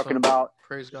 We're not talking about,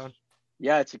 praise God.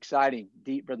 Yeah, it's exciting.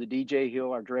 Brother DJ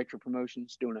Hill, our director of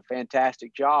promotions, doing a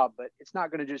fantastic job, but it's not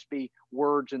going to just be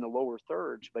words in the lower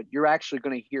thirds, but you're actually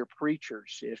going to hear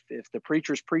preachers. If the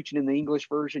preacher's preaching in the English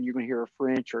version, you're going to hear a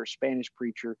French or a Spanish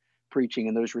preacher preaching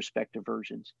in those respective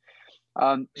versions.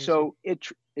 So it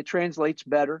translates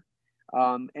better.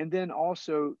 And then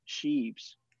also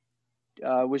sheaves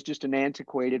was just an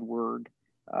antiquated word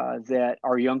that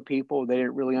our young people, they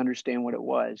didn't really understand what it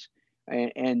was.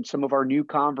 And some of our new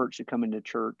converts that come into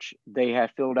church, they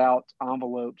have filled out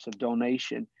envelopes of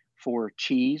donation for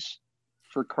Cheese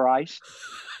for Christ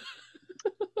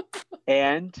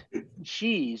and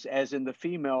She's, as in the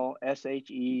female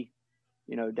SHE,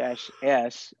 dash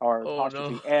S or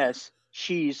apostrophe S.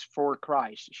 She's for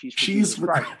Christ. She's for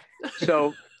Christ.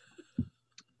 So,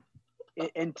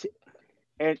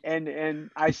 and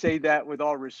I say that with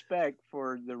all respect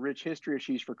for the rich history of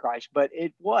She's for Christ, but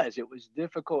it was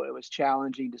difficult. It was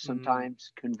challenging to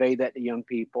sometimes convey that to young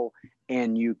people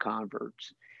and new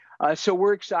converts. So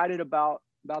we're excited about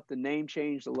the name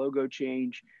change, the logo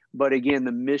change, but again,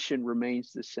 the mission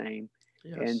remains the same.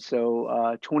 Yes. And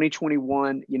so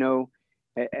 2021,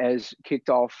 has kicked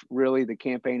off, really, the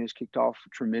campaign has kicked off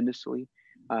tremendously.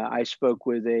 I spoke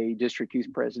with a district youth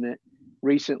president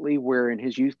recently where in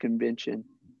his youth convention,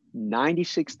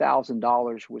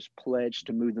 $96,000 was pledged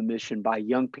to Move the Mission by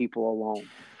young people alone.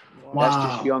 Wow. That's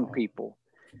just young people.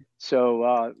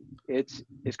 So it's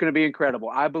going to be incredible.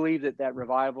 I believe that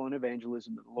revival and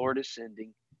evangelism that the Lord is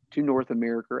sending to North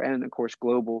America and, of course,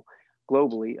 globally,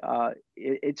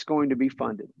 it's going to be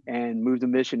funded, and Move the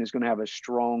Mission is going to have a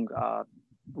strong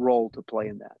role to play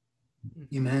in that.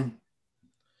 Amen.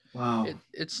 Wow.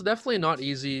 It's definitely not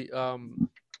easy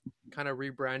kind of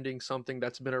rebranding something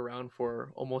that's been around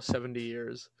for almost 70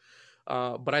 years.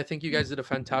 But I think you guys did a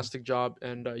fantastic job,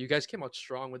 and you guys came out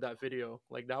strong with that video.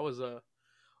 Like, that was a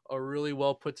really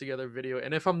well put together video.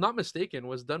 And if I'm not mistaken,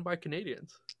 was done by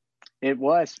Canadians. It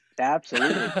was.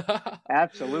 Absolutely.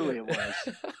 Absolutely it was.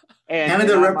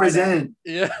 Canada represent.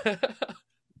 Yeah.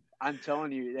 I'm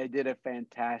telling you, they did a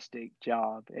fantastic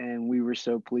job, and we were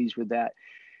so pleased with that.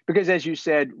 Because as you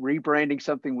said, rebranding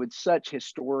something with such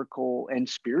historical and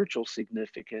spiritual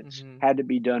significance had to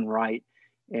be done right.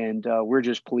 And we're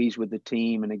just pleased with the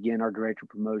team. And again, our director of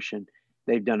promotion,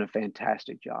 they've done a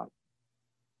fantastic job.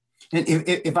 And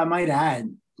if I might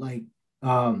add, like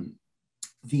the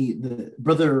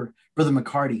brother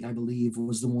McCarty, I believe,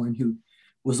 was the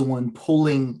one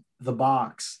pulling the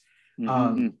box.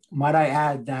 Might I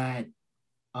add that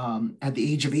at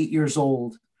the age of 8 years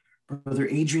old, Brother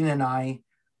Adrian and I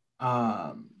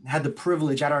had the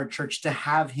privilege at our church to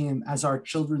have him as our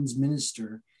children's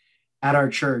minister at our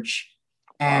church.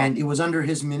 And it was under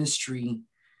his ministry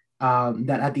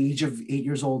that at the age of 8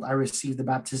 years old, I received the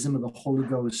baptism of the Holy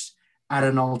Ghost at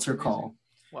an altar call.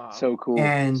 Wow. So cool.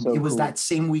 And so it was cool. that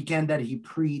same weekend that he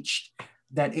preached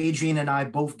that Adrian and I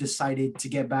both decided to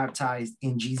get baptized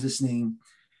in Jesus' name.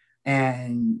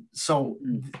 And so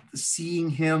seeing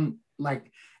him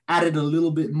like added a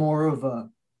little bit more of a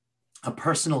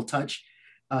personal touch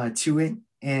to it.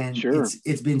 And Sure.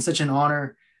 it's been such an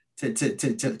honor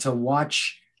to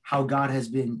watch how God has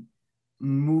been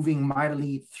moving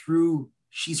mightily through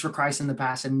She's for Christ in the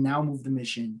past and now Move the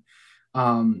Mission.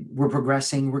 We're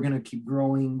progressing. We're going to keep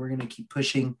growing. We're going to keep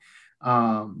pushing.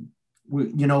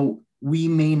 We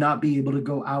may not be able to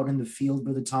go out in the field,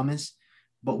 Brother Thomas,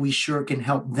 but we sure can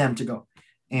help them to go.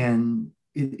 And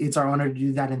it's our honor to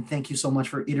do that. And thank you so much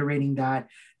for iterating that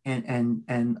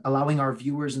and allowing our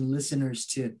viewers and listeners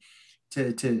to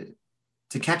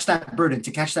catch that burden,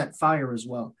 to catch that fire as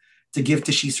well, to give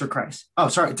to She's for Christ. Oh,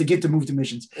 sorry, to give to Move to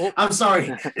Missions. Oh. I'm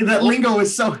sorry. That lingo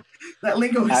is so.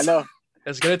 I know.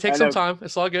 It's going to take some time.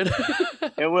 It's all good.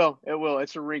 It will.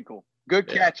 It's a wrinkle. Good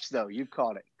catch, though. You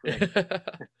caught it.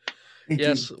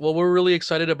 Yes. You. Well, we're really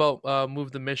excited about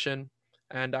Move the Mission.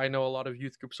 And I know a lot of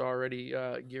youth groups are already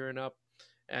gearing up.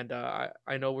 And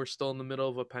I know we're still in the middle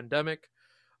of a pandemic.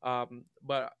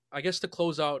 But I guess to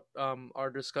close out our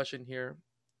discussion here,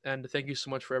 and thank you so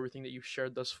much for everything that you've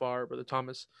shared thus far, Brother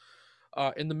Thomas.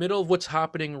 In the middle of what's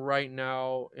happening right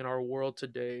now in our world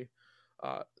today,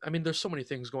 I mean, there's so many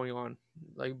things going on,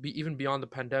 like even beyond the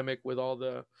pandemic, with all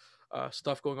the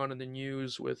stuff going on in the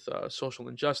news with social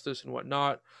injustice and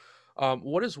whatnot.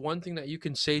 What is one thing that you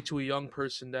can say to a young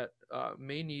person that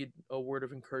may need a word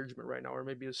of encouragement right now, or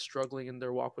maybe is struggling in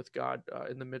their walk with God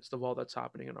in the midst of all that's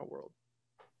happening in our world?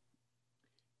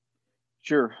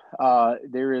 Sure.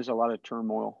 There is a lot of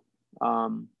turmoil.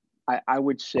 I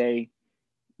would say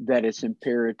that it's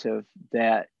imperative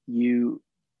that you,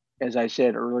 as I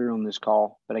said earlier on this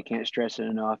call, but I can't stress it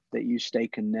enough, that you stay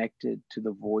connected to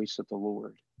the voice of the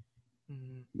Lord.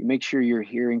 Mm-hmm. You make sure you're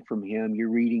hearing from him, you're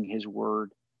reading his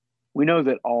word. We know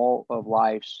that all of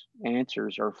life's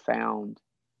answers are found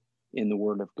in the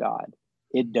word of God.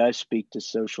 It does speak to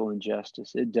social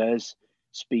injustice. It does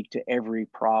speak to every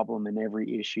problem and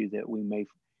every issue that we may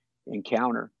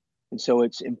encounter. And so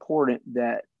it's important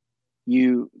that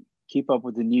you keep up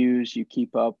with the news, you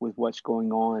keep up with what's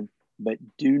going on, but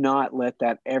do not let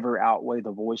that ever outweigh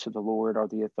the voice of the Lord or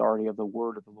the authority of the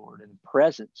word of the Lord and the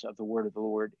presence of the word of the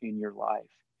Lord in your life.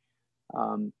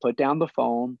 Put down the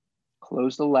phone,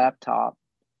 close the laptop,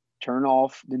 turn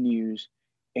off the news,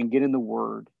 and get in the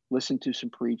word. Listen to some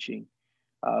preaching.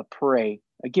 Pray.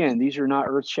 Again, these are not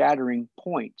earth-shattering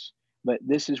points, but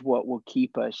this is what will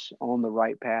keep us on the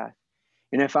right path.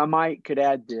 And if I could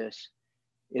add this,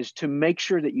 is to make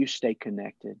sure that you stay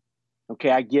connected. Okay,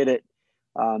 I get it.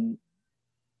 I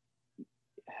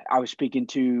was speaking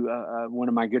to one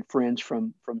of my good friends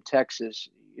from Texas.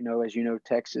 As you know,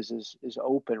 Texas is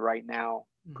open right now,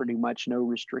 pretty much no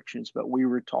restrictions. But we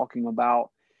were talking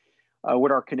about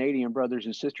what our Canadian brothers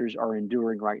and sisters are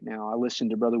enduring right now. I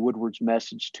listened to Brother Woodward's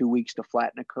message, 2 weeks to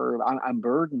flatten a curve. I'm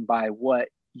burdened by what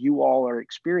you all are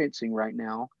experiencing right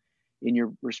now in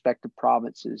your respective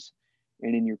provinces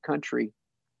and in your country.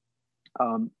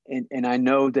 And I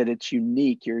know that it's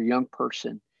unique. You're a young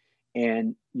person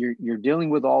and you're dealing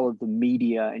with all of the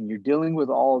media and you're dealing with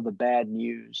all of the bad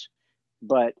news.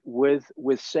 But with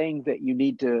saying that you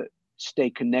need to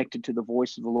stay connected to the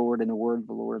voice of the Lord and the word of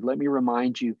the Lord, let me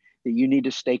remind you that you need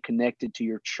to stay connected to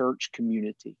your church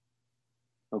community.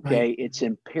 Okay, right. It's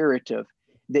imperative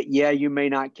that, you may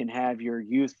not can have your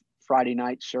youth Friday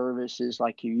night services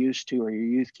like you used to, or your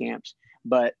youth camps,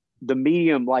 but the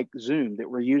medium like Zoom that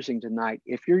we're using tonight,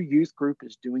 if your youth group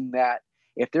is doing that,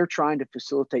 if they're trying to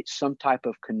facilitate some type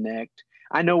of connect,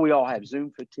 I know we all have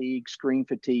Zoom fatigue, screen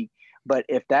fatigue, but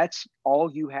if that's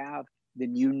all you have,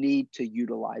 then you need to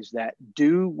utilize that.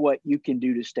 Do what you can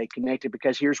do to stay connected,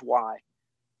 because here's why.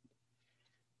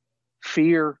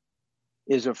 Fear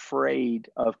is afraid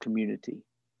of community.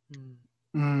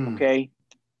 Okay?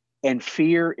 And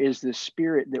fear is the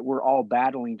spirit that we're all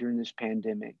battling during this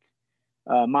pandemic.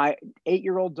 My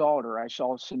 8-year-old daughter, I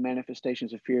saw some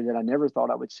manifestations of fear that I never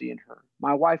thought I would see in her.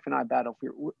 My wife and I battle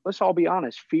fear. Let's all be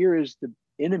honest. Fear is the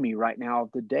enemy right now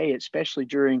of the day, especially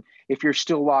if you're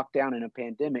still locked down in a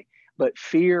pandemic. But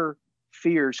fear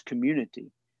fears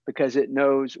community, because it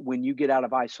knows when you get out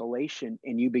of isolation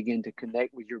and you begin to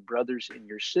connect with your brothers and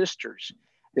your sisters,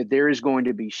 that there is going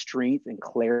to be strength and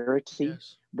clarity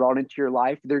brought into your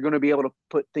life. They're going to be able to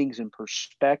put things in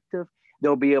perspective.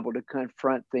 They'll be able to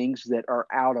confront things that are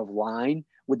out of line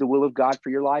with the will of God for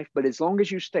your life. But as long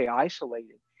as you stay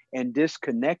isolated and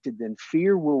disconnected, then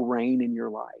fear will reign in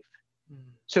your life.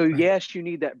 So yes, you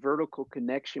need that vertical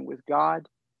connection with God,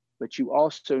 but you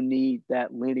also need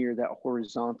that linear, that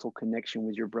horizontal connection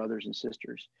with your brothers and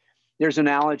sisters. There's an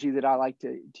analogy that I like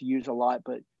to use a lot,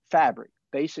 but fabric,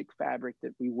 basic fabric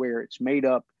that we wear, it's made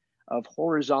up of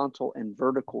horizontal and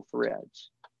vertical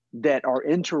threads that are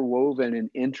interwoven and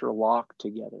interlocked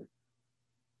together.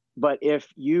 But if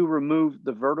you remove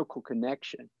the vertical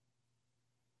connection,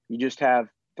 you just have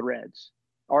threads.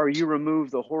 Or you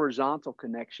remove the horizontal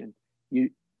connection,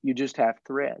 you just have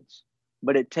threads.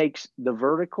 But it takes the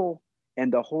vertical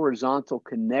and the horizontal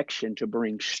connection to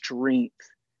bring strength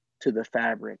to the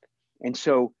fabric. And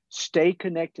so stay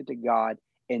connected to God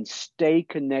and stay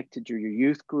connected to your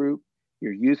youth group,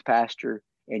 your youth pastor,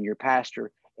 and your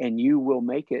pastor, and you will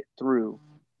make it through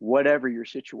whatever your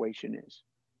situation is.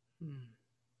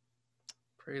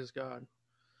 Praise God.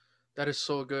 That is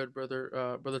so good,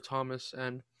 brother Thomas,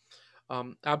 and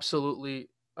absolutely.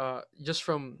 Just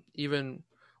from even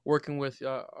working with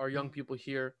our young people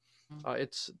here,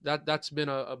 that's been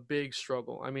a big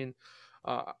struggle. I mean,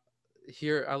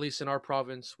 here, at least in our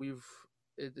province,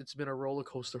 it's been a roller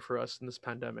coaster for us in this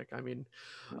pandemic. I mean,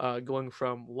 going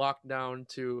from lockdown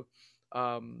to,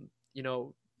 you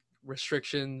know,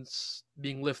 restrictions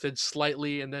being lifted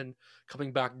slightly and then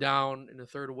coming back down in a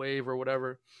third wave or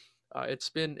whatever. It's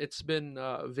been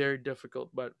very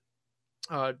difficult, but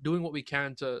doing what we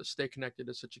can to stay connected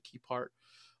is such a key part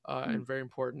and very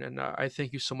important. And I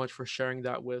thank you so much for sharing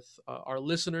that with our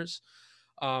listeners.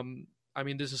 I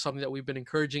mean, this is something that we've been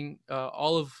encouraging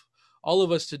all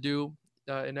of us to do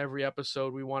in every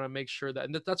episode. We want to make sure that,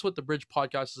 and that's what the Bridge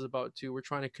podcast is about too. We're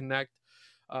trying to connect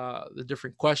the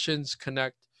different questions,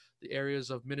 connect the areas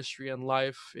of ministry and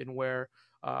life in where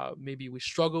maybe we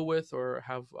struggle with or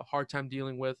have a hard time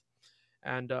dealing with.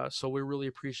 And so we're really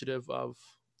appreciative of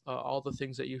all the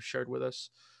things that you've shared with us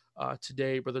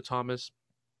today, Brother Thomas.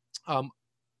 Um,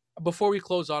 Before we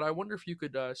close out, I wonder if you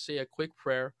could say a quick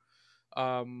prayer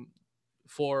um,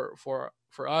 for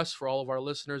us, for all of our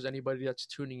listeners, anybody that's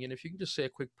tuning in. If you can just say a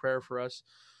quick prayer for us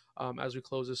as we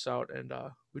close this out, and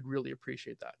we'd really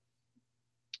appreciate that.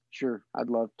 Sure, I'd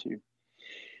love to.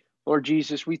 Lord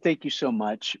Jesus, we thank you so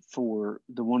much for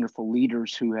the wonderful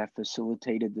leaders who have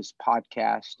facilitated this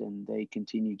podcast, and they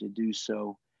continue to do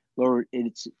so. Lord,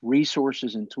 it's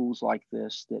resources and tools like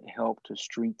this that help to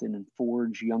strengthen and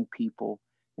forge young people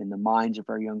in the minds of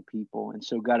our young people. And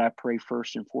so, God, I pray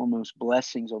first and foremost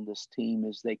blessings on this team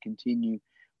as they continue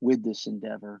with this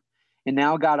endeavor. And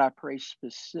now, God, I pray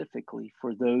specifically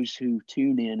for those who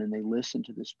tune in and they listen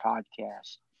to this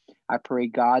podcast. I pray,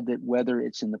 God, that whether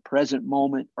it's in the present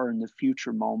moment or in the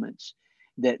future moments,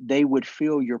 that they would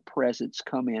feel your presence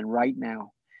come in right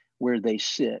now where they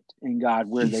sit and, God,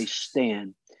 where they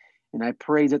stand. And I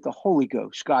pray that the Holy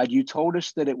Ghost, God, you told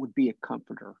us that it would be a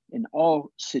comforter in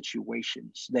all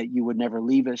situations, that you would never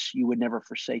leave us, you would never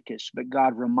forsake us. But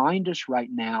God, remind us right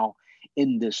now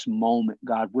in this moment,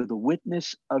 God, with the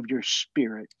witness of your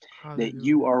Spirit, that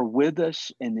you are with us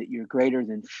and that you're greater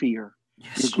than fear.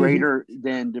 You're greater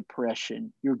than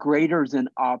depression. You're greater than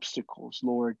obstacles,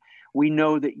 Lord. We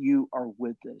know that you are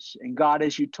with us. And God,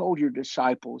 as you told your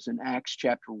disciples in Acts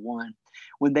chapter 1,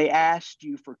 when they asked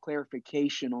you for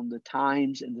clarification on the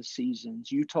times and the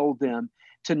seasons, you told them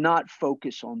to not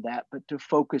focus on that, but to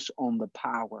focus on the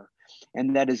power.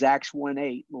 And that is Acts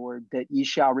 1:8, Lord, that ye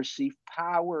shall receive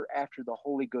power after the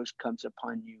Holy Ghost comes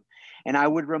upon you. And I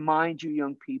would remind you,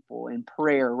 young people, in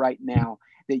prayer right now,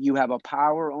 that you have a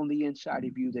power on the inside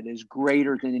of you that is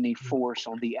greater than any force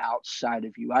on the outside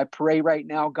of you. I pray right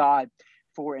now, God,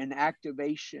 for an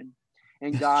activation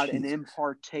and God, an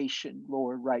impartation,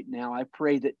 Lord, right now. I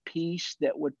pray that peace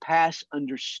that would pass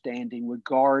understanding would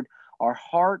guard our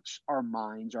hearts, our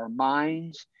minds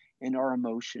and our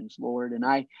emotions, Lord. And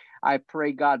I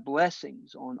pray, God,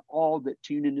 blessings on all that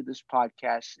tune into this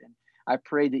podcast. And I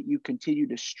pray that you continue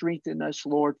to strengthen us,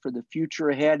 Lord, for the future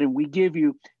ahead. And we give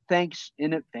you thanks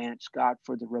in advance, God,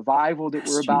 for the revival that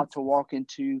we're about to walk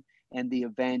into and the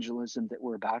evangelism that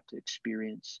we're about to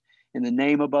experience. In the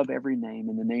name above every name,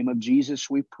 in the name of Jesus,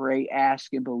 we pray,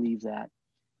 ask, and believe that.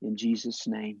 In Jesus'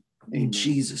 name. In amen.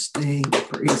 Jesus' name.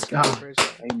 Praise God.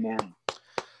 Amen.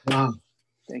 Wow.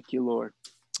 Thank you, Lord.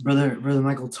 Brother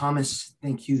Michael Thomas,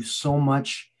 thank you so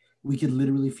much. We could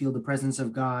literally feel the presence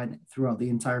of God throughout the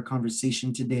entire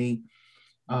conversation today.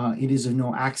 It is of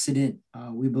no accident.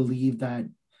 We believe that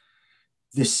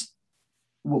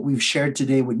what we've shared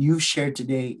today, what you've shared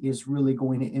today, is really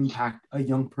going to impact a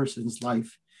young person's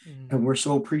life. Mm-hmm. And we're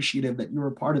so appreciative that you're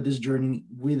a part of this journey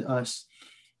with us.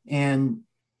 And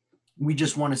we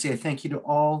just want to say a thank you to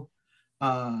all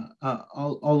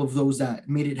of those that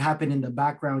made it happen in the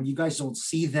background. You guys don't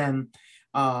see them,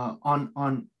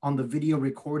 on the video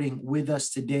recording with us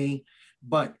today.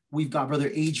 But we've got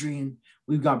Brother Adrian,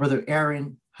 we've got Brother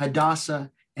Aaron,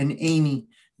 Hadassah, and Amy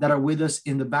that are with us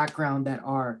in the background, that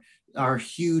are our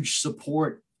huge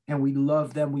support, and we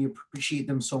love them. We appreciate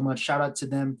them so much. Shout out to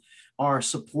them, our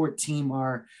support team,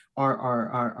 our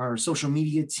social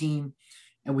media team,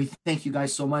 and we thank you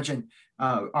guys so much. And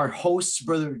our hosts,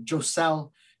 Brother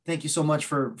Josel, thank you so much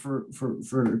for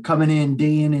coming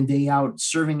in and day out,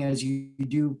 serving as you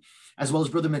do, as well as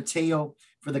Brother Mateo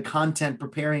for the content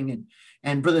preparing,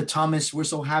 and Brother Thomas. We're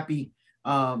so happy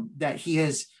that he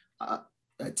has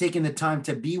taken the time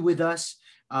to be with us.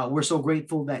 We're so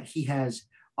grateful that he has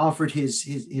offered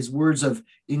his words of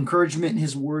encouragement,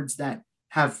 his words that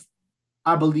have,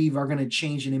 I believe, are going to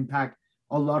change and impact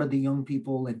a lot of the young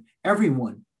people and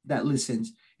everyone that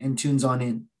listens and tunes on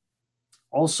in.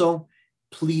 Also,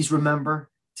 please remember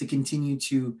to continue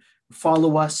to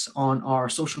follow us on our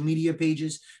social media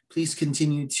pages. Please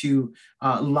continue to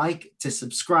like, to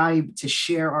subscribe, to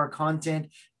share our content,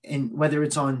 and whether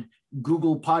it's on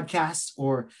Google Podcasts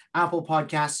or Apple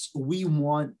Podcasts, we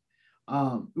want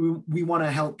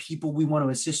to help people. We want to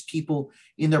assist people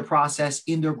in their process,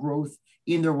 in their growth,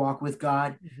 in their walk with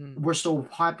God. Mm-hmm. We're so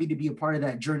happy to be a part of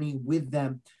that journey with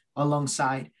them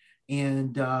alongside.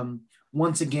 And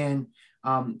once again,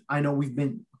 I know we've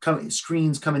been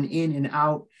screens coming in and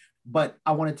out, but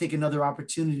I want to take another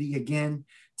opportunity again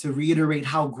to reiterate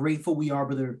how grateful we are,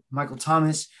 Brother Michael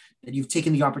Thomas, that you've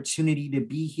taken the opportunity to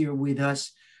be here with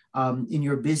us in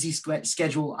your busy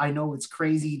schedule. I know it's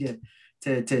crazy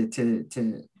to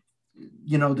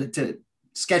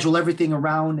schedule everything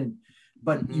around,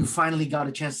 but you finally got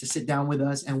a chance to sit down with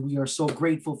us, and we are so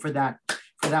grateful for that.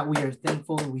 For that, we are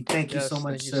thankful, and we thank you so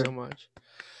much, sir. Thank you so much.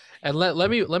 And let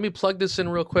me plug this in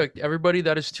real quick. Everybody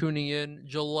that is tuning in,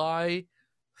 July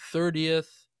 30th,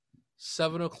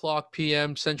 7:00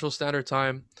 p.m. Central Standard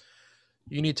Time.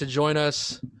 You need to join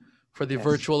us for the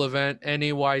virtual event,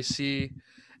 NAYC.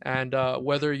 And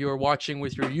whether you're watching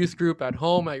with your youth group at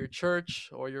home, at your church,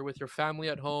 or you're with your family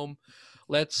at home,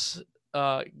 let's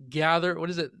gather. What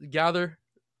is it?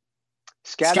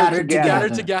 Scatter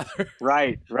together.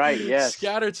 Right. Yes.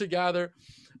 Scatter together.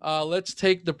 Let's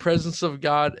take the presence of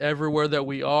God everywhere that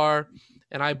we are.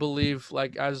 And I believe,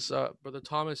 like as Brother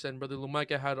Thomas and Brother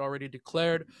Lumaika had already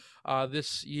declared,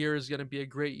 this year is going to be a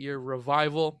great year of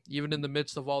revival, even in the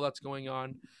midst of all that's going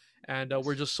on. And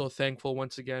we're just so thankful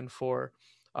once again for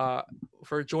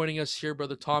joining us here,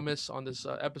 Brother Thomas, on this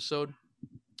episode.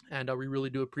 And we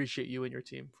really do appreciate you and your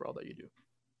team for all that you do.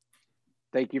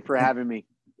 Thank you for having me.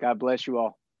 God bless you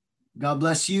all. God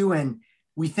bless you. And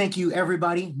we thank you,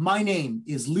 everybody. My name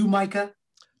is Lumaika.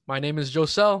 My name is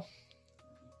Josel.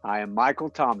 I am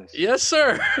Michael Thomas. Yes,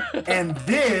 sir. And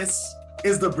this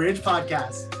is the Bridge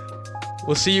Podcast.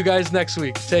 We'll see you guys next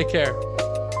week. Take care.